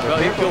 Well,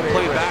 he'll feel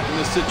playing back in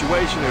this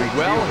situation. A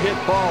well-hit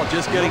ball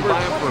just getting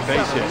by him for a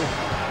base hit.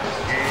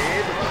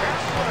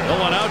 No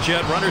one out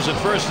yet. Runners at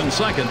first and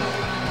second.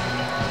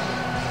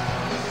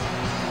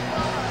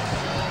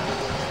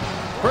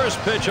 First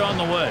pitch on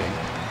the way.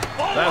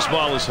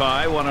 Fastball is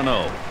high,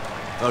 1-0.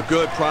 A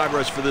good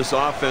progress for this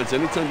offense.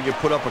 Anytime you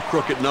can put up a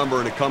crooked number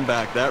in a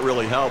comeback, that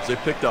really helps. They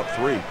picked up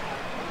 3.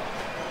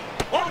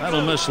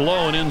 That'll miss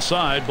low and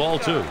inside, ball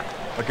 2.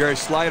 Gary,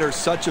 slider's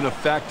such an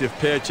effective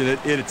pitch, and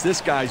it's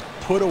this guy's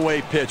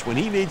put-away pitch. When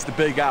he needs the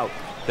big out,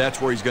 that's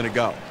where he's going to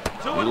go.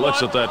 He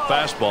looks at that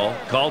fastball,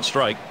 called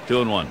strike,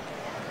 2-1.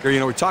 Gary, you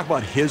know, we talk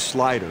about his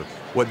slider.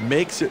 What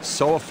makes it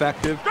so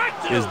effective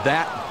is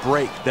that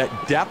break,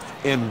 that depth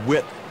and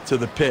width to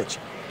the pitch.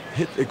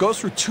 It goes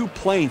through 2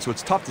 planes, so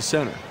it's tough to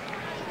center.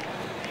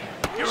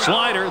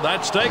 Slider,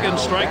 that's taken,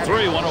 strike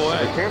 3, 1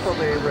 away.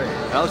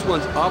 Now this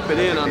one's up and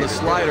in on the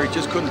slider. He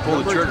just couldn't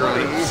pull the trigger on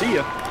it. See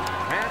ya.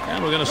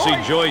 And we're going to see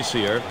Joyce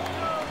here.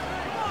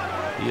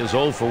 He is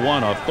 0 for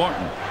 1 off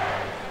Thornton.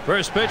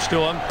 First pitch to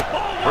him.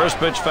 First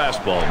pitch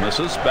fastball.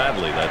 Misses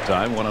badly that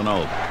time. 1-0.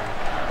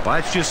 Well,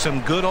 that's just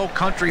some good old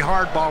country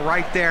hardball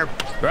right there.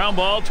 Ground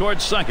ball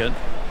towards second.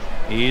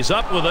 He's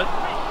up with it.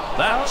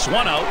 That's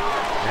 1 out.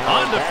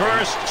 On to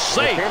first.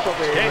 Safe.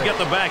 Can't get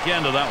the back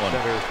end of that one.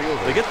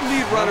 They get the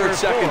lead runner at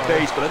second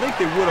base, but I think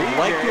they would have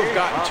liked to have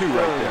gotten 2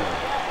 right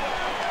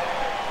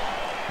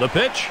there. The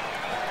pitch.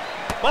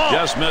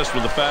 Just missed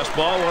with the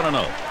fastball.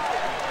 1-0.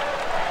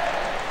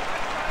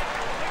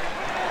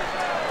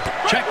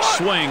 Check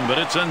swing, but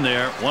it's in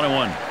there.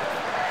 1-1.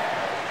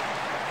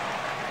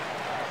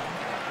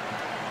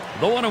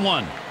 The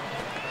 1-1.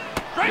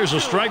 Here's a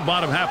strike,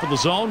 bottom half of the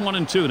zone.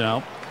 1-2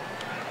 now.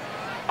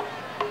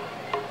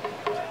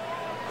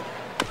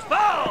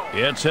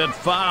 It's hit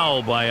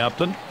foul by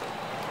Upton.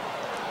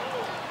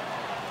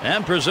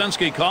 And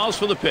Przinsky calls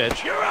for the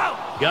pitch. You're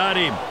out. Got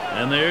him.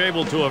 And they're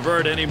able to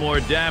avert any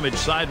more damage.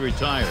 Side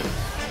retired.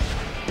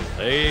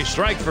 They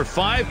strike for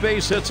 5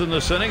 base hits in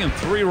this inning and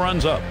 3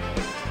 runs up.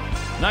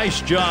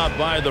 Nice job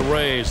by the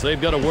Rays.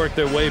 They've got to work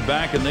their way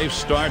back, and they've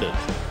started.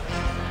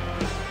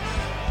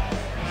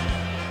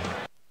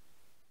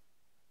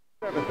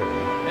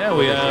 Yeah,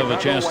 we have a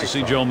chance to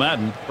see Joe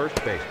Madden. First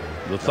baseman.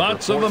 The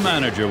thoughts of a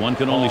manager, one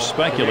can only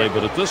speculate,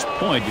 but at this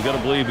point, you got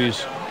to believe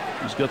he's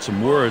got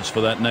some words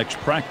for that next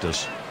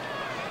practice.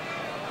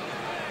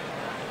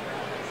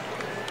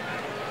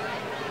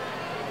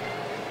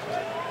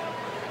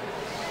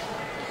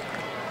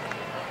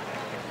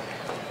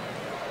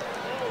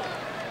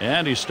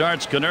 And he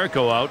starts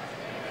Konerko out.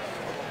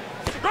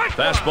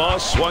 Fastball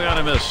swung on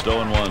and missed.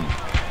 0-1.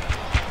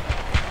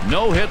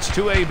 No hits,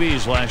 2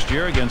 ABs last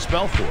year against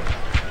Belfort.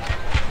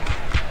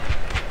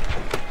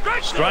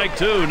 Strike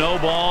 2, no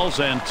balls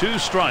and 2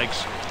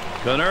 strikes.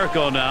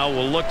 Konerko now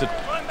will look to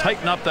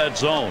tighten up that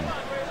zone.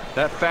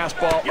 That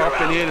fastball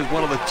up and in is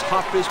one of the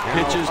toughest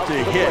pitches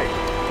to hit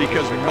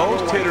because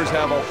most hitters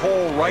have a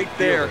hole right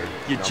there.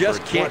 You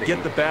just can't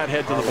get the bat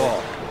head to the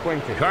ball.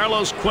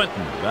 Carlos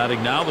Quentin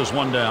batting now. There's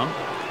 1 down.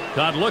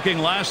 Caught looking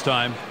last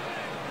time.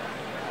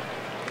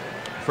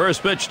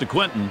 First pitch to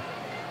Quentin.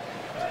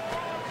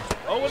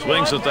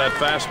 Swings at that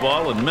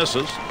fastball and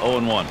misses.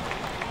 0-1.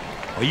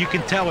 Well, you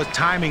can tell his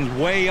timing's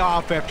way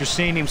off after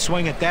seeing him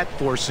swing at that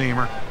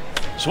 4-seamer.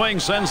 Swing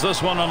sends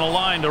this one on a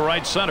line to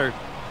right center.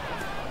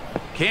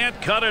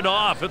 Can't cut it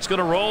off. It's going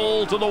to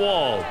roll to the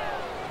wall.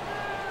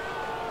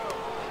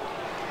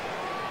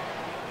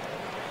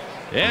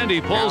 And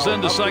he pulls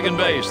into second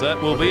base.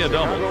 That will be a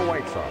double. Chicago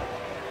White Sox,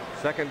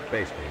 second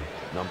baseman,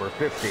 number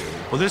 15.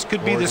 Well, this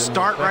could be the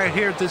start right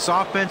here that this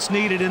offense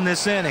needed in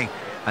this inning.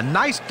 A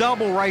nice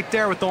double right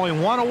there with only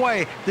one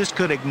away. This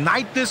could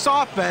ignite this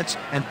offense,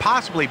 and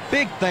possibly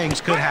big things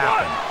could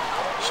happen.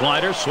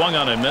 Slider swung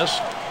on and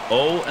missed.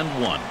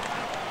 0-1.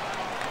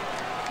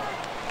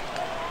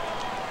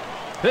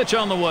 Pitch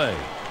on the way.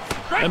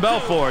 And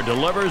Belfort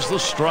delivers the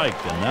strike,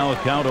 and now a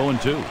count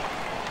 0-2.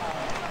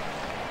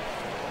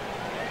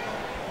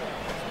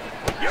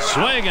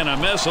 Swing and a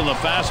miss on the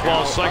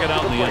fastball, second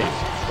out in the inning.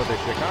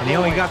 And he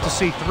only got to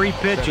see 3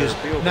 pitches.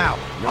 Now,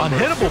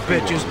 unhittable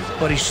pitches,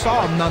 but he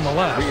saw them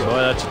nonetheless.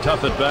 Boy, that's a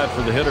tough at bat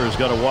for the hitter who's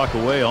got to walk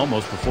away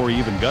almost before he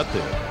even got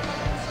there.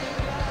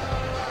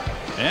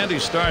 And he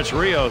starts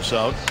Rios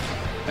out.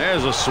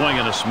 There's a swing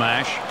and a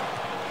smash.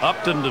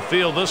 Upton to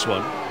field this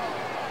one.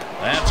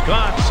 That's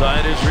caught.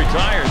 Side is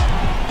retired.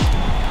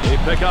 They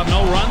pick up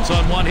no runs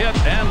on 1 hit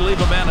and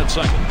leave a man at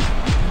second.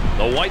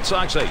 The White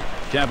Sox 8,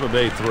 Tampa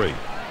Bay 3.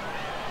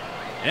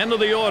 End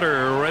of the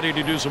order, ready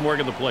to do some work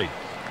at the plate.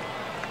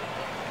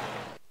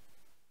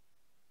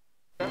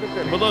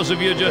 For those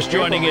of you just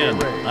joining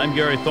in, I'm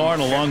Gary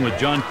Thorne along with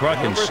John Kruk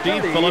and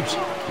Steve Phillips.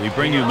 We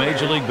bring you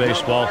Major League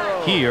Baseball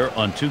here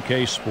on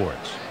 2K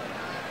Sports.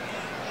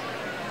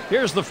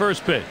 Here's the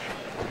first pitch.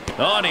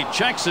 Oh, and he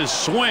checks his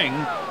swing.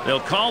 They'll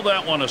call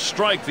that one a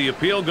strike. The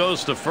appeal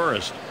goes to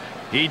first.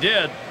 He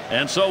did,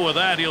 and so with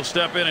that, he'll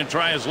step in and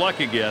try his luck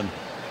again.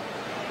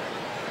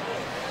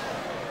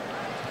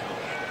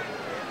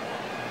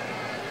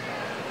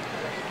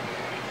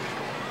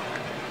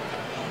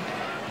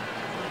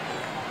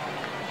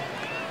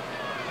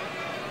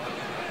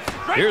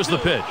 Here's the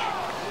pitch.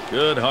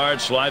 Good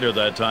hard slider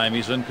that time.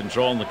 He's in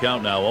control in the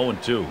count now.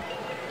 0-2.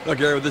 Now,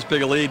 Gary, with this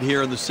big a lead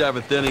here in the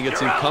 7th inning,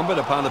 it's incumbent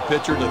upon the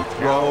pitcher to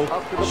throw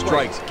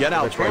strikes. Get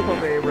outs right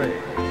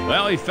now.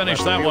 Well, he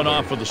finished that one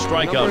off with a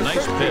strikeout.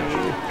 Nice pitch.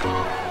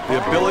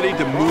 The ability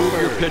to move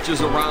your pitches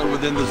around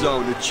within the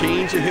zone, to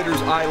change a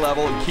hitter's eye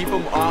level and keep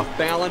them off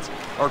balance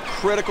are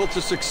critical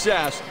to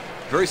success.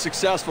 Very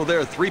successful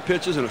there. 3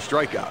 pitches and a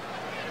strikeout.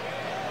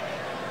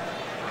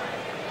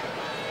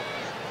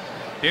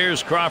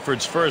 Here's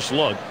Crawford's first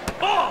look.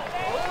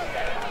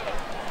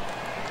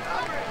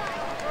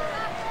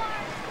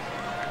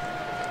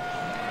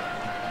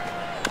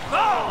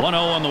 1-0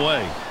 on the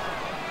way.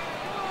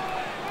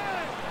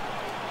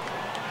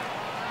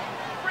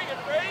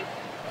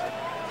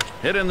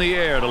 Hit in the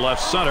air to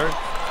left center.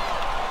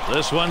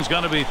 This one's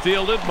going to be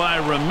fielded by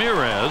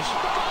Ramirez.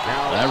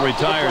 That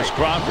retires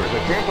Crawford.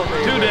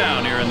 2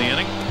 down here in the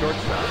inning.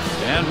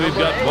 And we've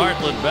got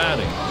Bartlett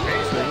batting.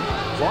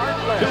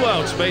 2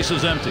 outs, base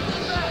is empty.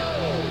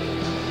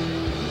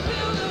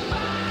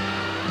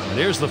 And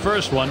here's the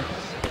first one.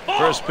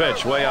 First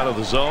pitch way out of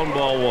the zone,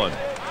 ball 1.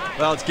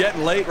 Well, it's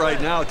getting late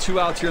right now. 2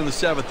 outs here in the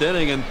 7th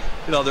inning, and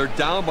you know they're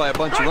down by a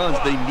bunch of runs.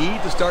 They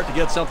need to start to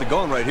get something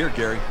going right here,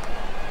 Gary.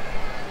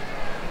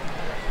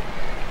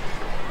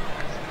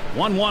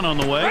 1-1 on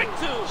the way.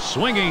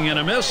 Swinging and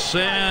a miss,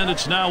 and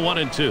it's now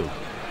 1-2.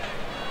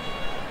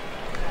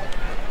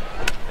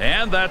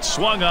 And that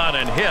swung on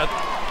and hit.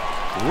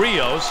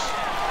 Rios.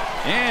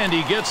 And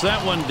he gets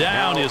that one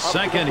down. His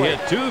second hit.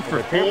 2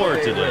 for 4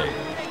 today.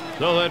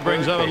 So that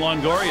brings Evan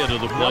Longoria to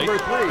the plate.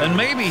 And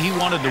maybe he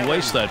wanted to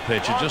waste that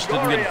pitch. It just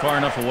didn't get it far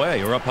enough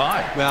away or up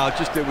high. Well,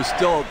 it was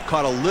still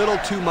caught a little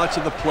too much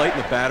of the plate,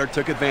 and the batter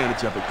took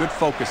advantage of it. Good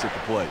focus at the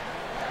plate.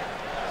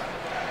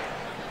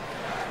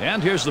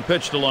 And here's the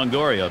pitch to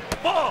Longoria.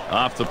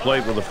 Off the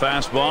plate with a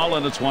fastball,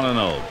 and it's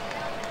 1-0.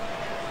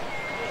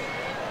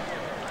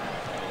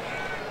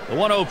 The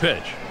 1-0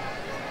 pitch.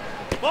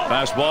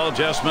 Fastball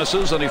just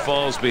misses, and he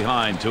falls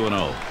behind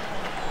 2-0.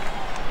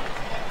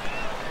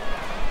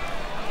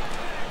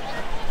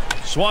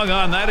 Swung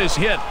on, that is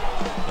hit.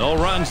 No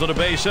runs on a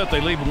base hit. They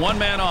leave 1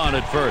 man on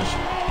at first.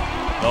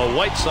 The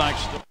White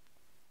Sox.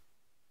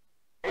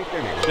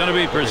 It's going to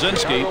be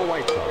Brzezinski.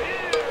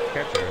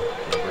 Catcher,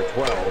 number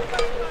 12,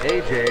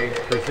 A.J.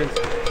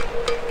 Brzezinski.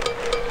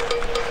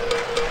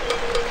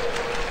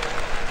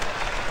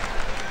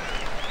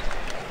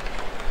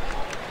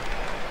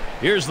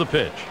 Here's the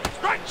pitch.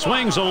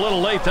 Swings a little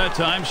late that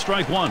time.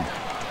 Strike 1.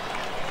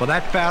 Well,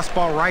 that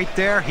fastball right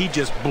there, he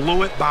just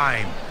blew it by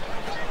him.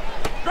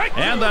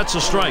 And that's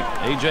a strike.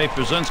 A.J.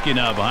 Brzezinski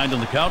now behind in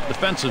the count.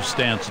 Defensive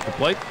stance at the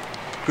plate.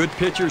 Good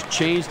pitchers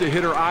change the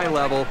hitter eye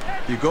level.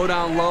 You go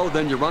down low,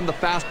 then you run the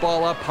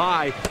fastball up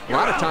high. A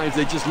lot of times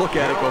they just look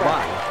at it go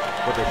by.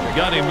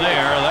 Got him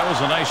there. That was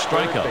a nice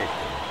strikeout.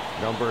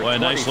 Boy, a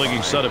nice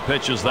looking set of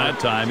pitches that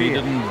time. He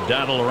didn't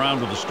daddle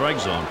around with the strike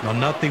zone. No,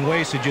 nothing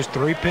wasted. Just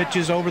 3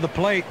 pitches over the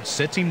plate.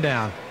 Sits him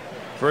down.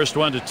 First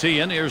one to tee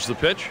in. Here's the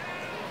pitch.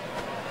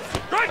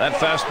 That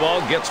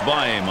fastball gets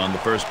by him on the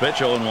first pitch.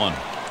 0-1.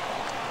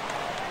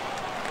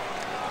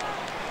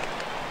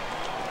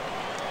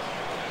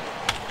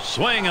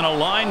 Swing and a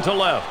line to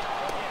left.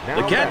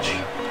 The catch,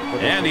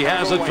 and he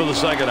has it for the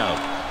second out.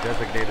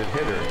 Designated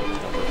hitter,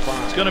 number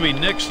 5. It's going to be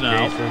Nix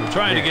now.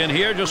 Trying again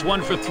here. Just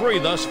 1 for 3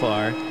 thus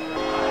far.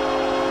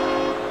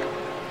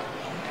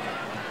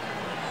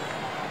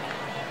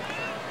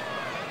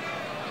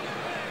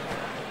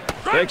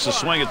 Takes a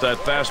swing at that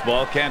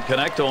fastball. Can't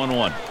connect.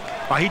 0-1.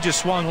 Well, he just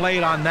swung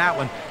late on that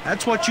one.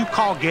 That's what you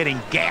call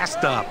getting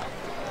gassed up.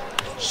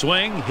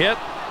 Swing, hit.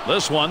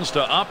 This one's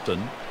to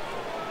Upton.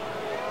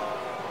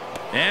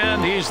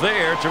 And he's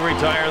there to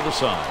retire the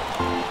side.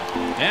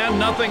 And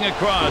nothing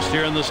across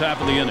here in this half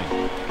of the inning.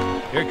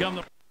 Here come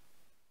the...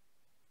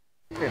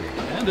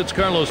 And it's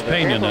Carlos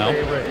Pena now.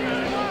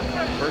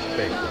 First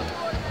baseman,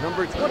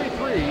 number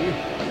 23,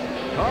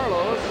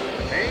 Carlos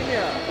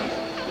Pena.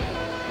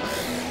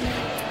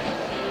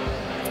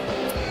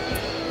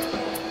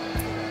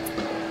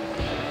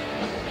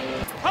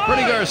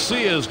 Freddie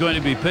Garcia is going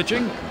to be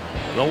pitching.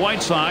 The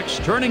White Sox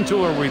turning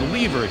to a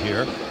reliever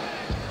here.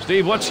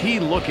 Steve, what's he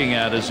looking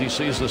at as he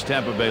sees this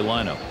Tampa Bay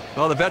lineup?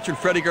 Well, the veteran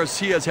Freddie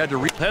Garcia has had to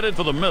headed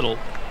for the middle.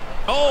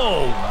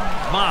 Oh,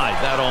 my,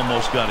 that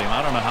almost got him.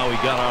 I don't know how he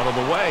got out of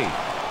the way.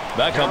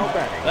 Back up.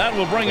 That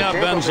will bring out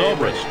Ben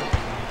Zobrist.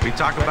 We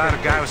talk about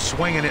a guy who's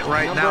swinging it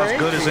right now as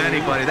good as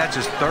anybody. That's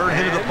his 3rd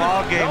hit of the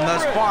ball game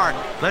thus far.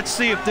 Let's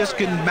see if this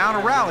can mount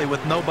a rally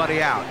with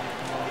nobody out.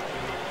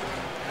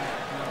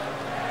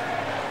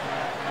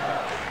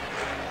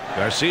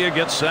 Garcia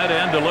gets set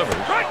and delivers.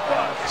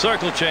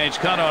 Circle change,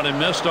 cut out and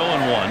missed.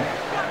 0-1.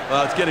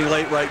 Well, it's getting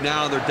late right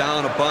now. They're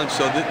down a bunch,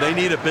 so they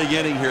need a big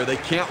inning here. They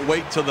can't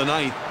wait till the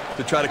 9th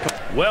to try to come.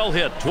 Well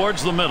hit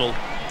towards the middle.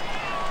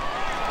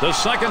 To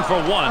second for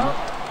 1.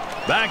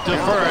 Back to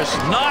first.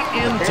 Not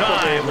in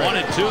time.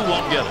 1-2.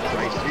 Won't get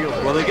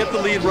it. Well, they get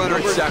the lead runner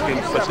at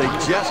second, but they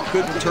just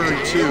couldn't turn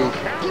 2.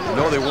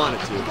 No, they wanted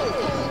to.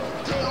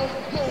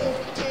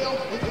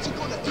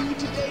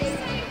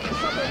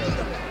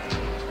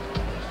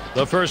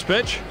 The first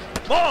pitch.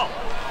 Ball.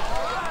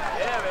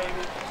 Yeah, baby.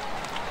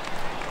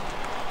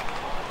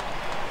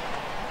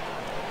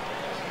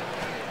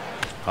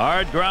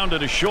 Hard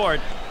grounded to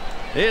short.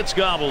 It's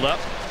gobbled up.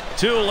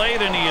 Too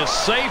late, and he is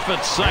safe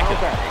at second.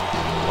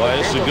 Boy,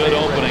 this is a good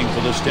opening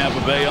for this Tampa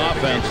Bay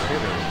offense.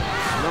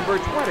 Number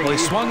 20. Well, he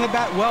swung the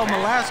bat well in the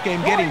last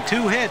game, getting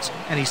 2 hits,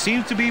 and he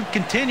seems to be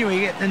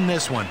continuing it in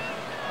this one.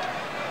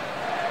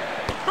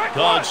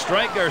 Called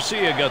strike.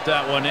 Garcia got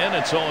that one in.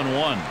 It's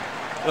 0-1.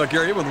 Look,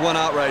 Gary, with 1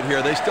 out right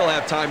here, they still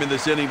have time in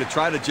this inning to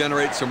try to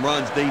generate some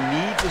runs. They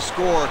need to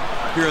score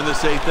here in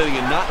this 8th inning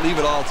and not leave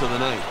it all to the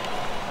 9th.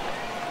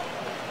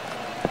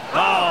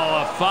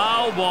 Oh, a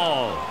foul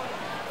ball.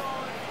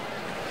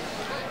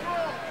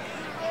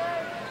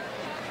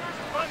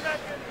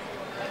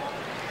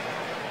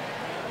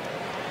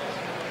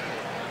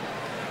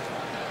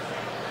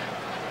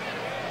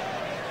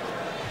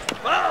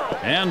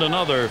 And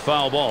another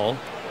foul ball.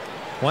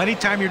 Well,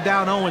 anytime you're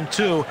down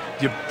 0-2,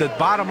 the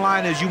bottom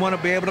line is you want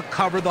to be able to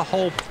cover the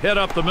whole. Hit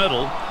up the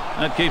middle.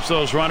 That keeps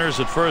those runners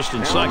at first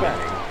and second.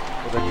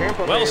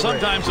 Well,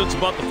 sometimes it's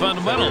about the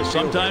fundamentals.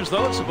 Sometimes,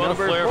 though, it's about a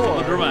flair for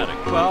the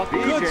dramatic. Well,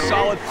 good,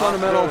 solid,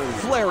 fundamental,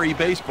 flary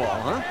baseball,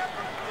 huh?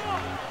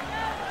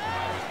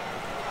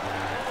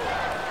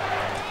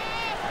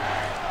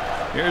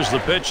 Here's the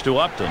pitch to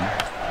Upton.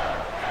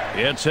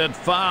 It's hit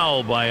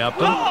foul by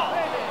Upton.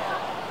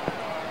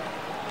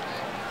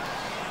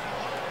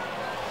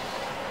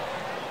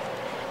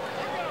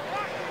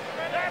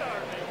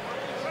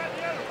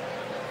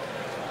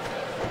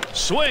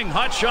 Swing,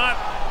 hot shot.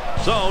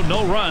 So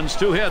no runs,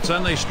 2 hits,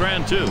 and they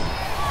strand 2. The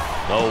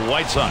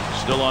White Sox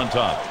still on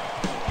top.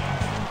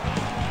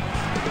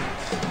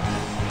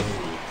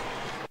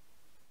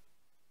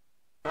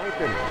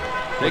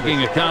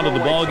 Taking account of the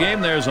ball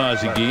game, there's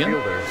Ozzie Guillen.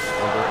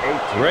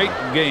 Great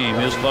game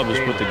his club has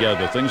put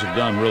together. Things have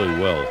gone really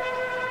well.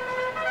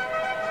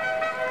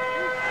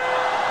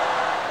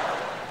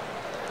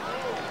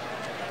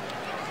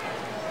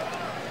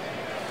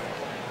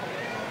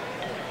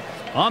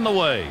 On the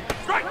way.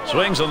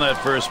 Swings on that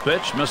first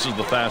pitch, misses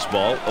the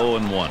fastball.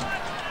 0-1.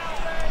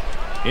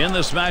 In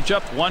this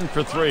matchup, 1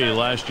 for 3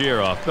 last year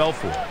off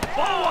Belfort.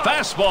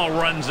 Fastball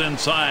runs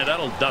inside.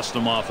 That'll dust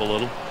him off a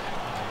little.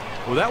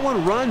 Well, that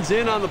one runs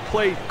in on the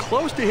plate,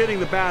 close to hitting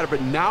the batter,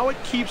 but now it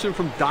keeps him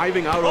from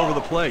diving out over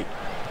the plate.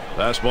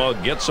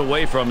 Fastball gets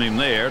away from him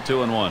there.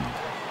 2-1.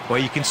 Well,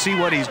 you can see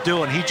what he's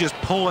doing. He's just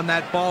pulling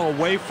that ball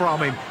away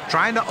from him,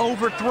 trying to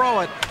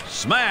overthrow it.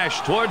 Smash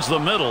towards the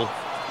middle,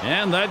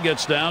 and that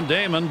gets down.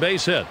 Damon,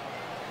 base hit.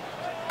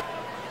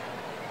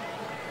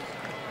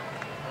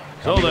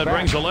 So that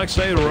brings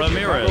Alexei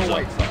Ramirez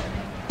up.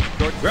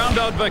 Ground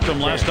out victim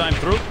last time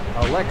through.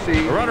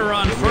 Alexei. Runner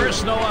on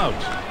first, no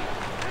outs.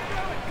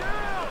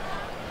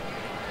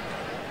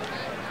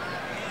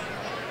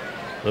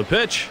 The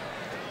pitch.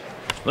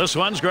 This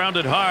one's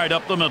grounded hard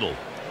up the middle.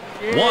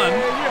 1.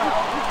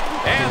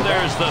 And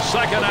there's the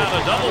second out,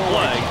 a double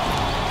play.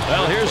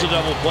 Well, here's a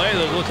double play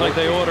that looks like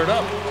they ordered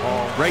up.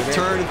 Great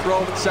turn and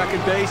throw at second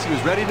base. He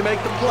was ready to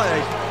make the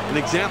play. An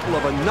example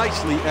of a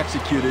nicely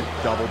executed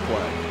double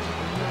play.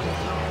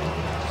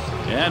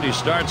 And he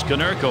starts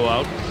Konerko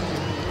out.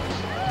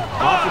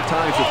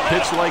 Oftentimes a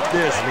pitch like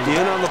this,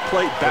 in on the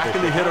plate,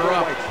 backing the hitter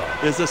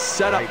up, is a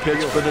setup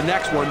pitch for the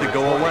next one to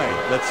go away.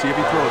 Let's see if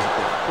he throws it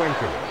there.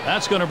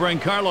 That's going to bring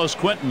Carlos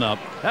Quentin up.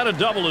 Had a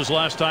double his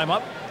last time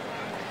up.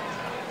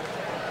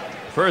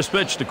 First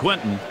pitch to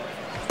Quentin.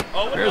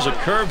 Here's a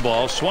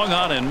curveball, swung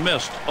on and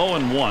missed.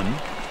 0-1.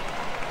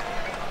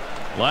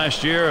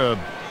 Last year, a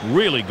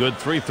really good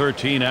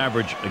 .313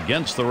 average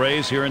against the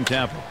Rays here in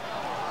Tampa.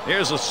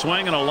 Here's a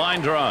swing and a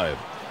line drive.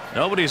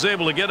 Nobody's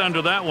able to get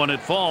under that one. It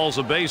falls,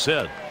 a base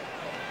hit.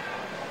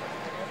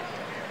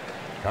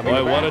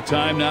 Boy, what a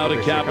time now to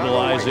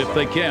capitalize if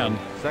they can.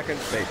 Second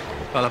baseman.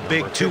 Well, a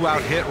big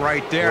 2-out hit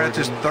right there. That's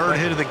his third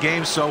hit of the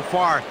game so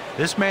far.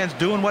 This man's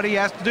doing what he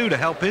has to do to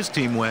help his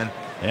team win.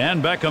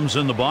 And Beckham's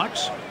in the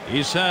box.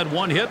 He's had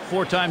 1 hit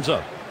 4 times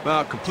up.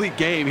 Well, complete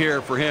game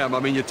here for him.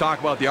 I mean, you talk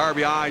about the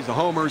RBIs, the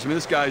homers. I mean,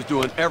 this guy's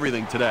doing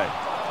everything today.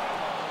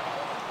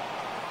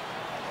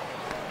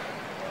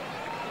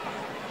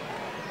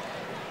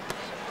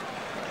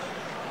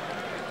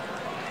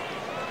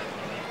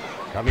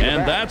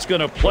 And that's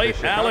going to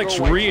plate Alex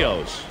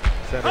Rios.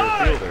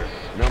 Center fielder,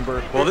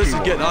 number 51. Well, this is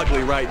getting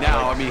ugly right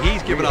now. I mean,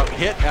 he's giving up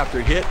hit after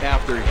hit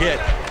after hit.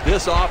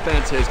 This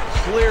offense has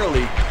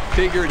clearly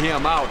figured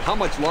him out. How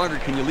much longer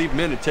can you leave him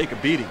in and take a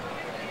beating?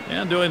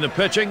 And doing the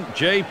pitching,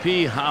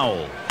 J.P.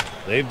 Howell.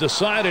 They've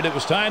decided it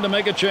was time to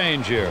make a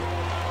change here.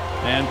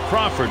 And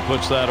Crawford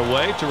puts that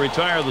away to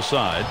retire the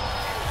side.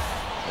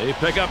 They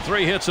pick up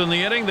 3 hits in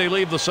the inning. They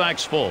leave the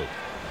sacks full.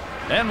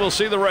 And we'll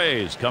see the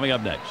Rays coming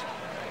up next.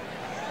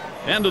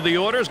 End of the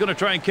order is going to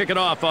try and kick it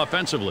off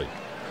offensively.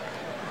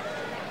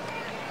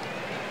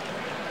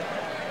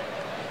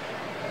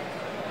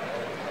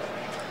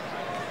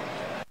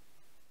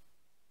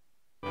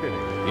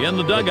 In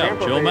the dugout,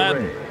 Joe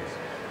Madden.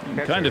 You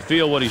can kind of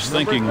feel what he's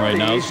thinking right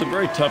now. It's a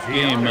very tough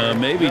game.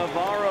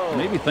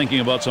 Maybe thinking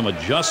about some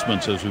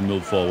adjustments as we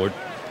move forward.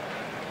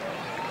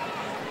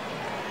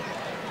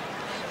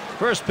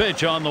 First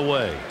pitch on the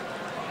way.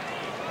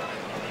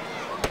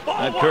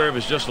 That curve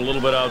is just a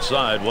little bit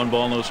outside. 1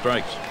 ball, no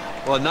strikes.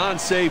 Well, a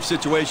non-save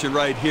situation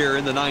right here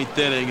in the 9th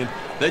inning, and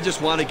they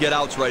just want to get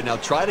outs right now.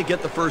 Try to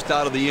get the first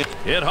out of the inning.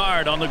 Hit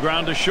hard on the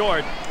ground to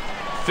short.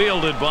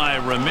 Fielded by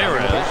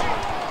Ramirez.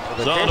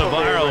 So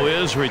Navarro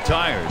is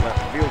retired.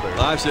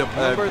 I said,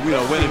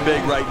 winning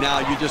big right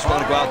now. You just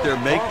want to go out there,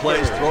 make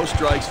plays, throw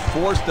strikes,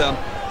 force them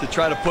to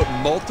try to put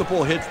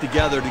multiple hits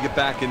together to get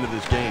back into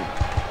this game.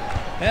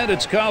 And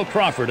it's Kyle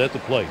Crawford at the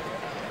plate.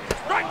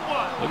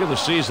 Look at the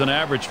season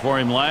average for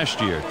him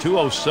last year,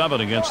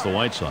 207 against the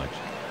White Sox.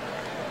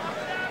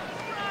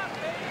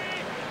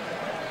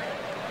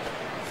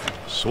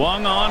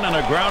 Swung on and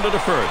a grounder to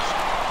first.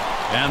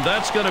 And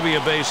that's going to be a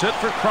base hit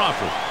for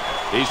Crawford.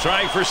 He's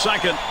trying for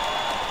second.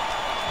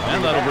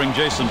 And that'll bring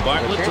Jason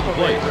Bartlett to the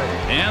plate.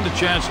 And a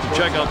chance to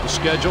check out the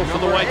schedule for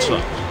the White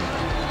Sox.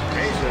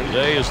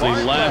 Today is the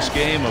last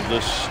game of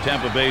this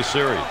Tampa Bay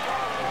series.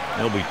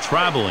 They'll be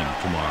traveling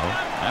tomorrow.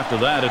 After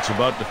that, it's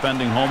about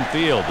defending home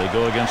field. They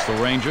go against the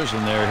Rangers,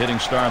 and their hitting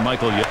star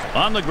Michael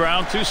on the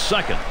ground to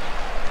second.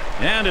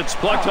 And it's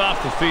plucked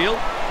off the field.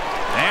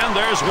 And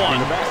there's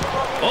one.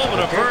 Over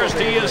to first,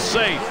 he is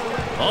safe.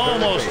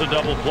 Almost a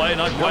double play,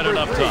 not quite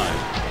enough time.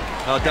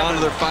 Down to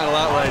their final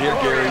out right here,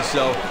 Gary.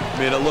 So, I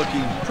mean,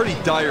 looking pretty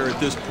dire at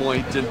this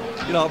point. And,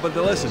 but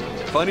listen,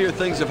 funnier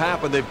things have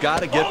happened. They've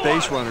got to get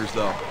base runners,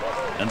 though.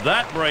 And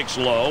that breaks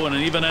low, and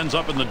it even ends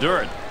up in the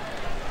dirt.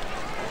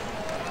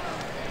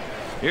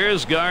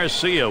 Here's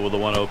Garcia with a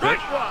 1-0 pitch.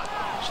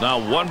 It's now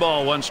 1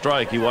 ball, 1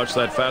 strike. You watch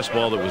that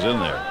fastball that was in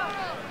there.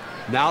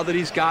 Now that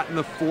he's gotten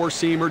the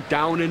 4-seamer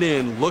down and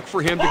in, look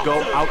for him to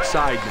go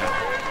outside now.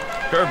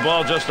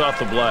 Curveball just off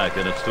the black,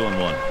 and it's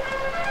 2-1.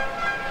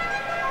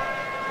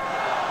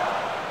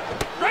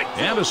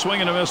 And a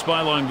swing and a miss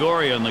by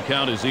Longoria, and the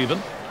count is even.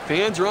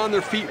 Fans are on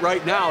their feet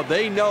right now.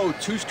 They know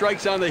 2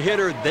 strikes on the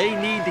hitter. They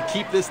need to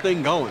keep this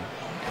thing going.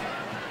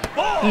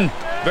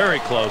 Very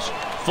close.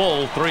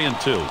 Full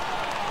 3-2.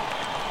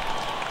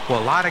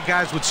 Well, a lot of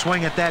guys would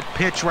swing at that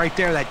pitch right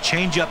there, that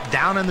changeup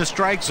down in the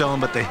strike zone,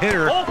 but the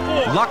hitter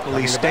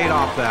luckily stayed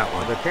off that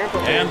one.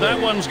 And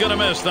that one's going to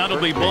miss. That'll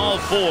be ball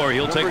 4.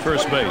 He'll take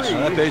first base.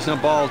 That base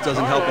on balls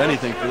doesn't help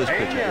anything for this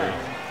pitcher.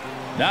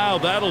 Now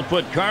that'll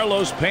put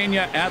Carlos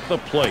Pena at the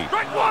plate.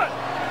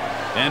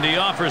 And he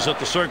offers at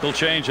the circle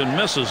change and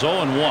misses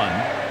 0-1.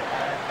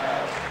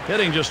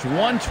 Hitting just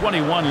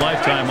 121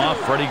 lifetime off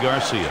Freddie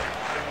Garcia.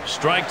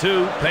 Strike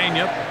 2,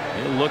 Pena.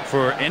 He'll look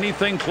for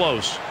anything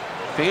close.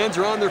 Fans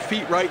are on their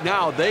feet right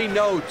now. They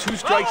know 2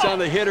 strikes on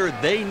the hitter.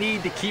 They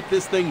need to keep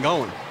this thing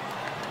going.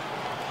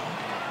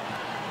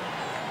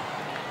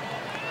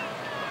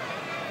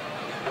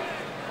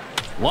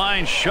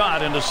 Line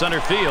shot into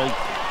center field.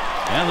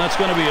 And that's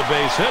going to be a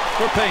base hit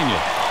for Pena.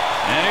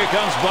 And here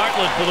comes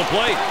Bartlett for the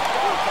plate.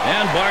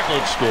 And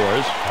Bartlett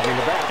scores.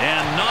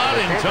 And not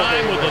in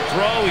time with the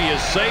throw. He is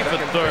safe at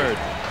third.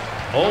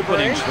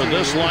 Openings for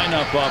this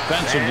lineup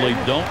offensively.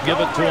 Don't give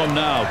it to him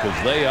now because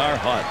they are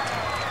hot.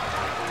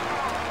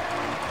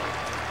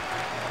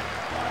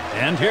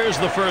 And here's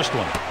the first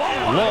one.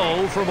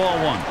 Low for ball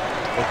 1.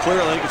 Well,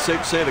 clearly, I think it's safe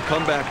to say the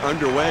comeback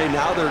underway.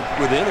 Now they're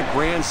within a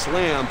grand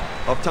slam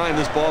of tying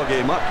this ball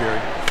game up, Gary.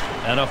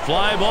 And a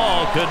fly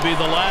ball could be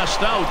the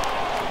last out.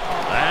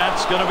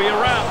 That's going to be a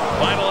wrap.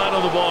 Final out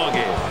of the ball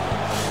game.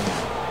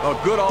 A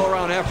good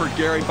all-around effort,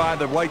 Gary, by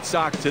the White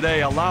Sox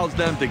today allows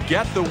them to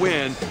get the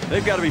win.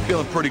 They've got to be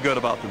feeling pretty good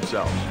about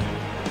themselves.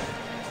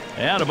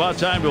 And about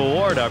time to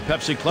award our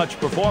Pepsi Clutch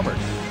performer.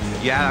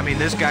 Yeah, I mean,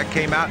 this guy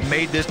came out and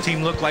made this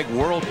team look like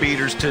world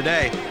beaters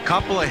today.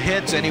 Couple of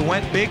hits, and he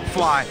went big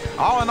fly.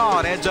 All in all,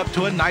 it adds up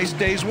to a nice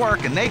day's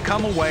work, and they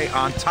come away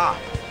on top.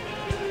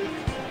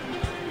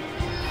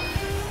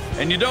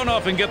 And you don't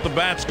often get the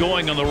bats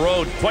going on the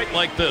road quite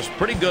like this.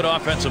 Pretty good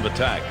offensive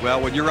attack. Well,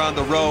 when you're on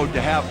the road,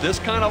 to have this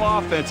kind of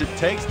offense, it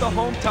takes the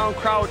hometown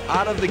crowd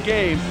out of the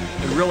game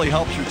and really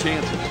helps your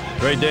chances.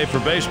 Great day for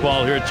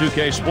baseball here at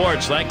 2K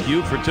Sports. Thank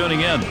you for tuning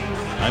in.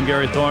 I'm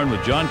Gary Thorne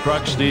with John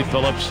Kruk, Steve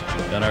Phillips,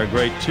 and our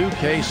great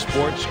 2K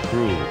Sports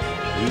crew.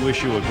 We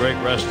wish you a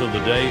great rest of the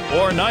day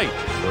or night,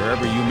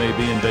 wherever you may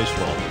be in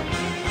baseball.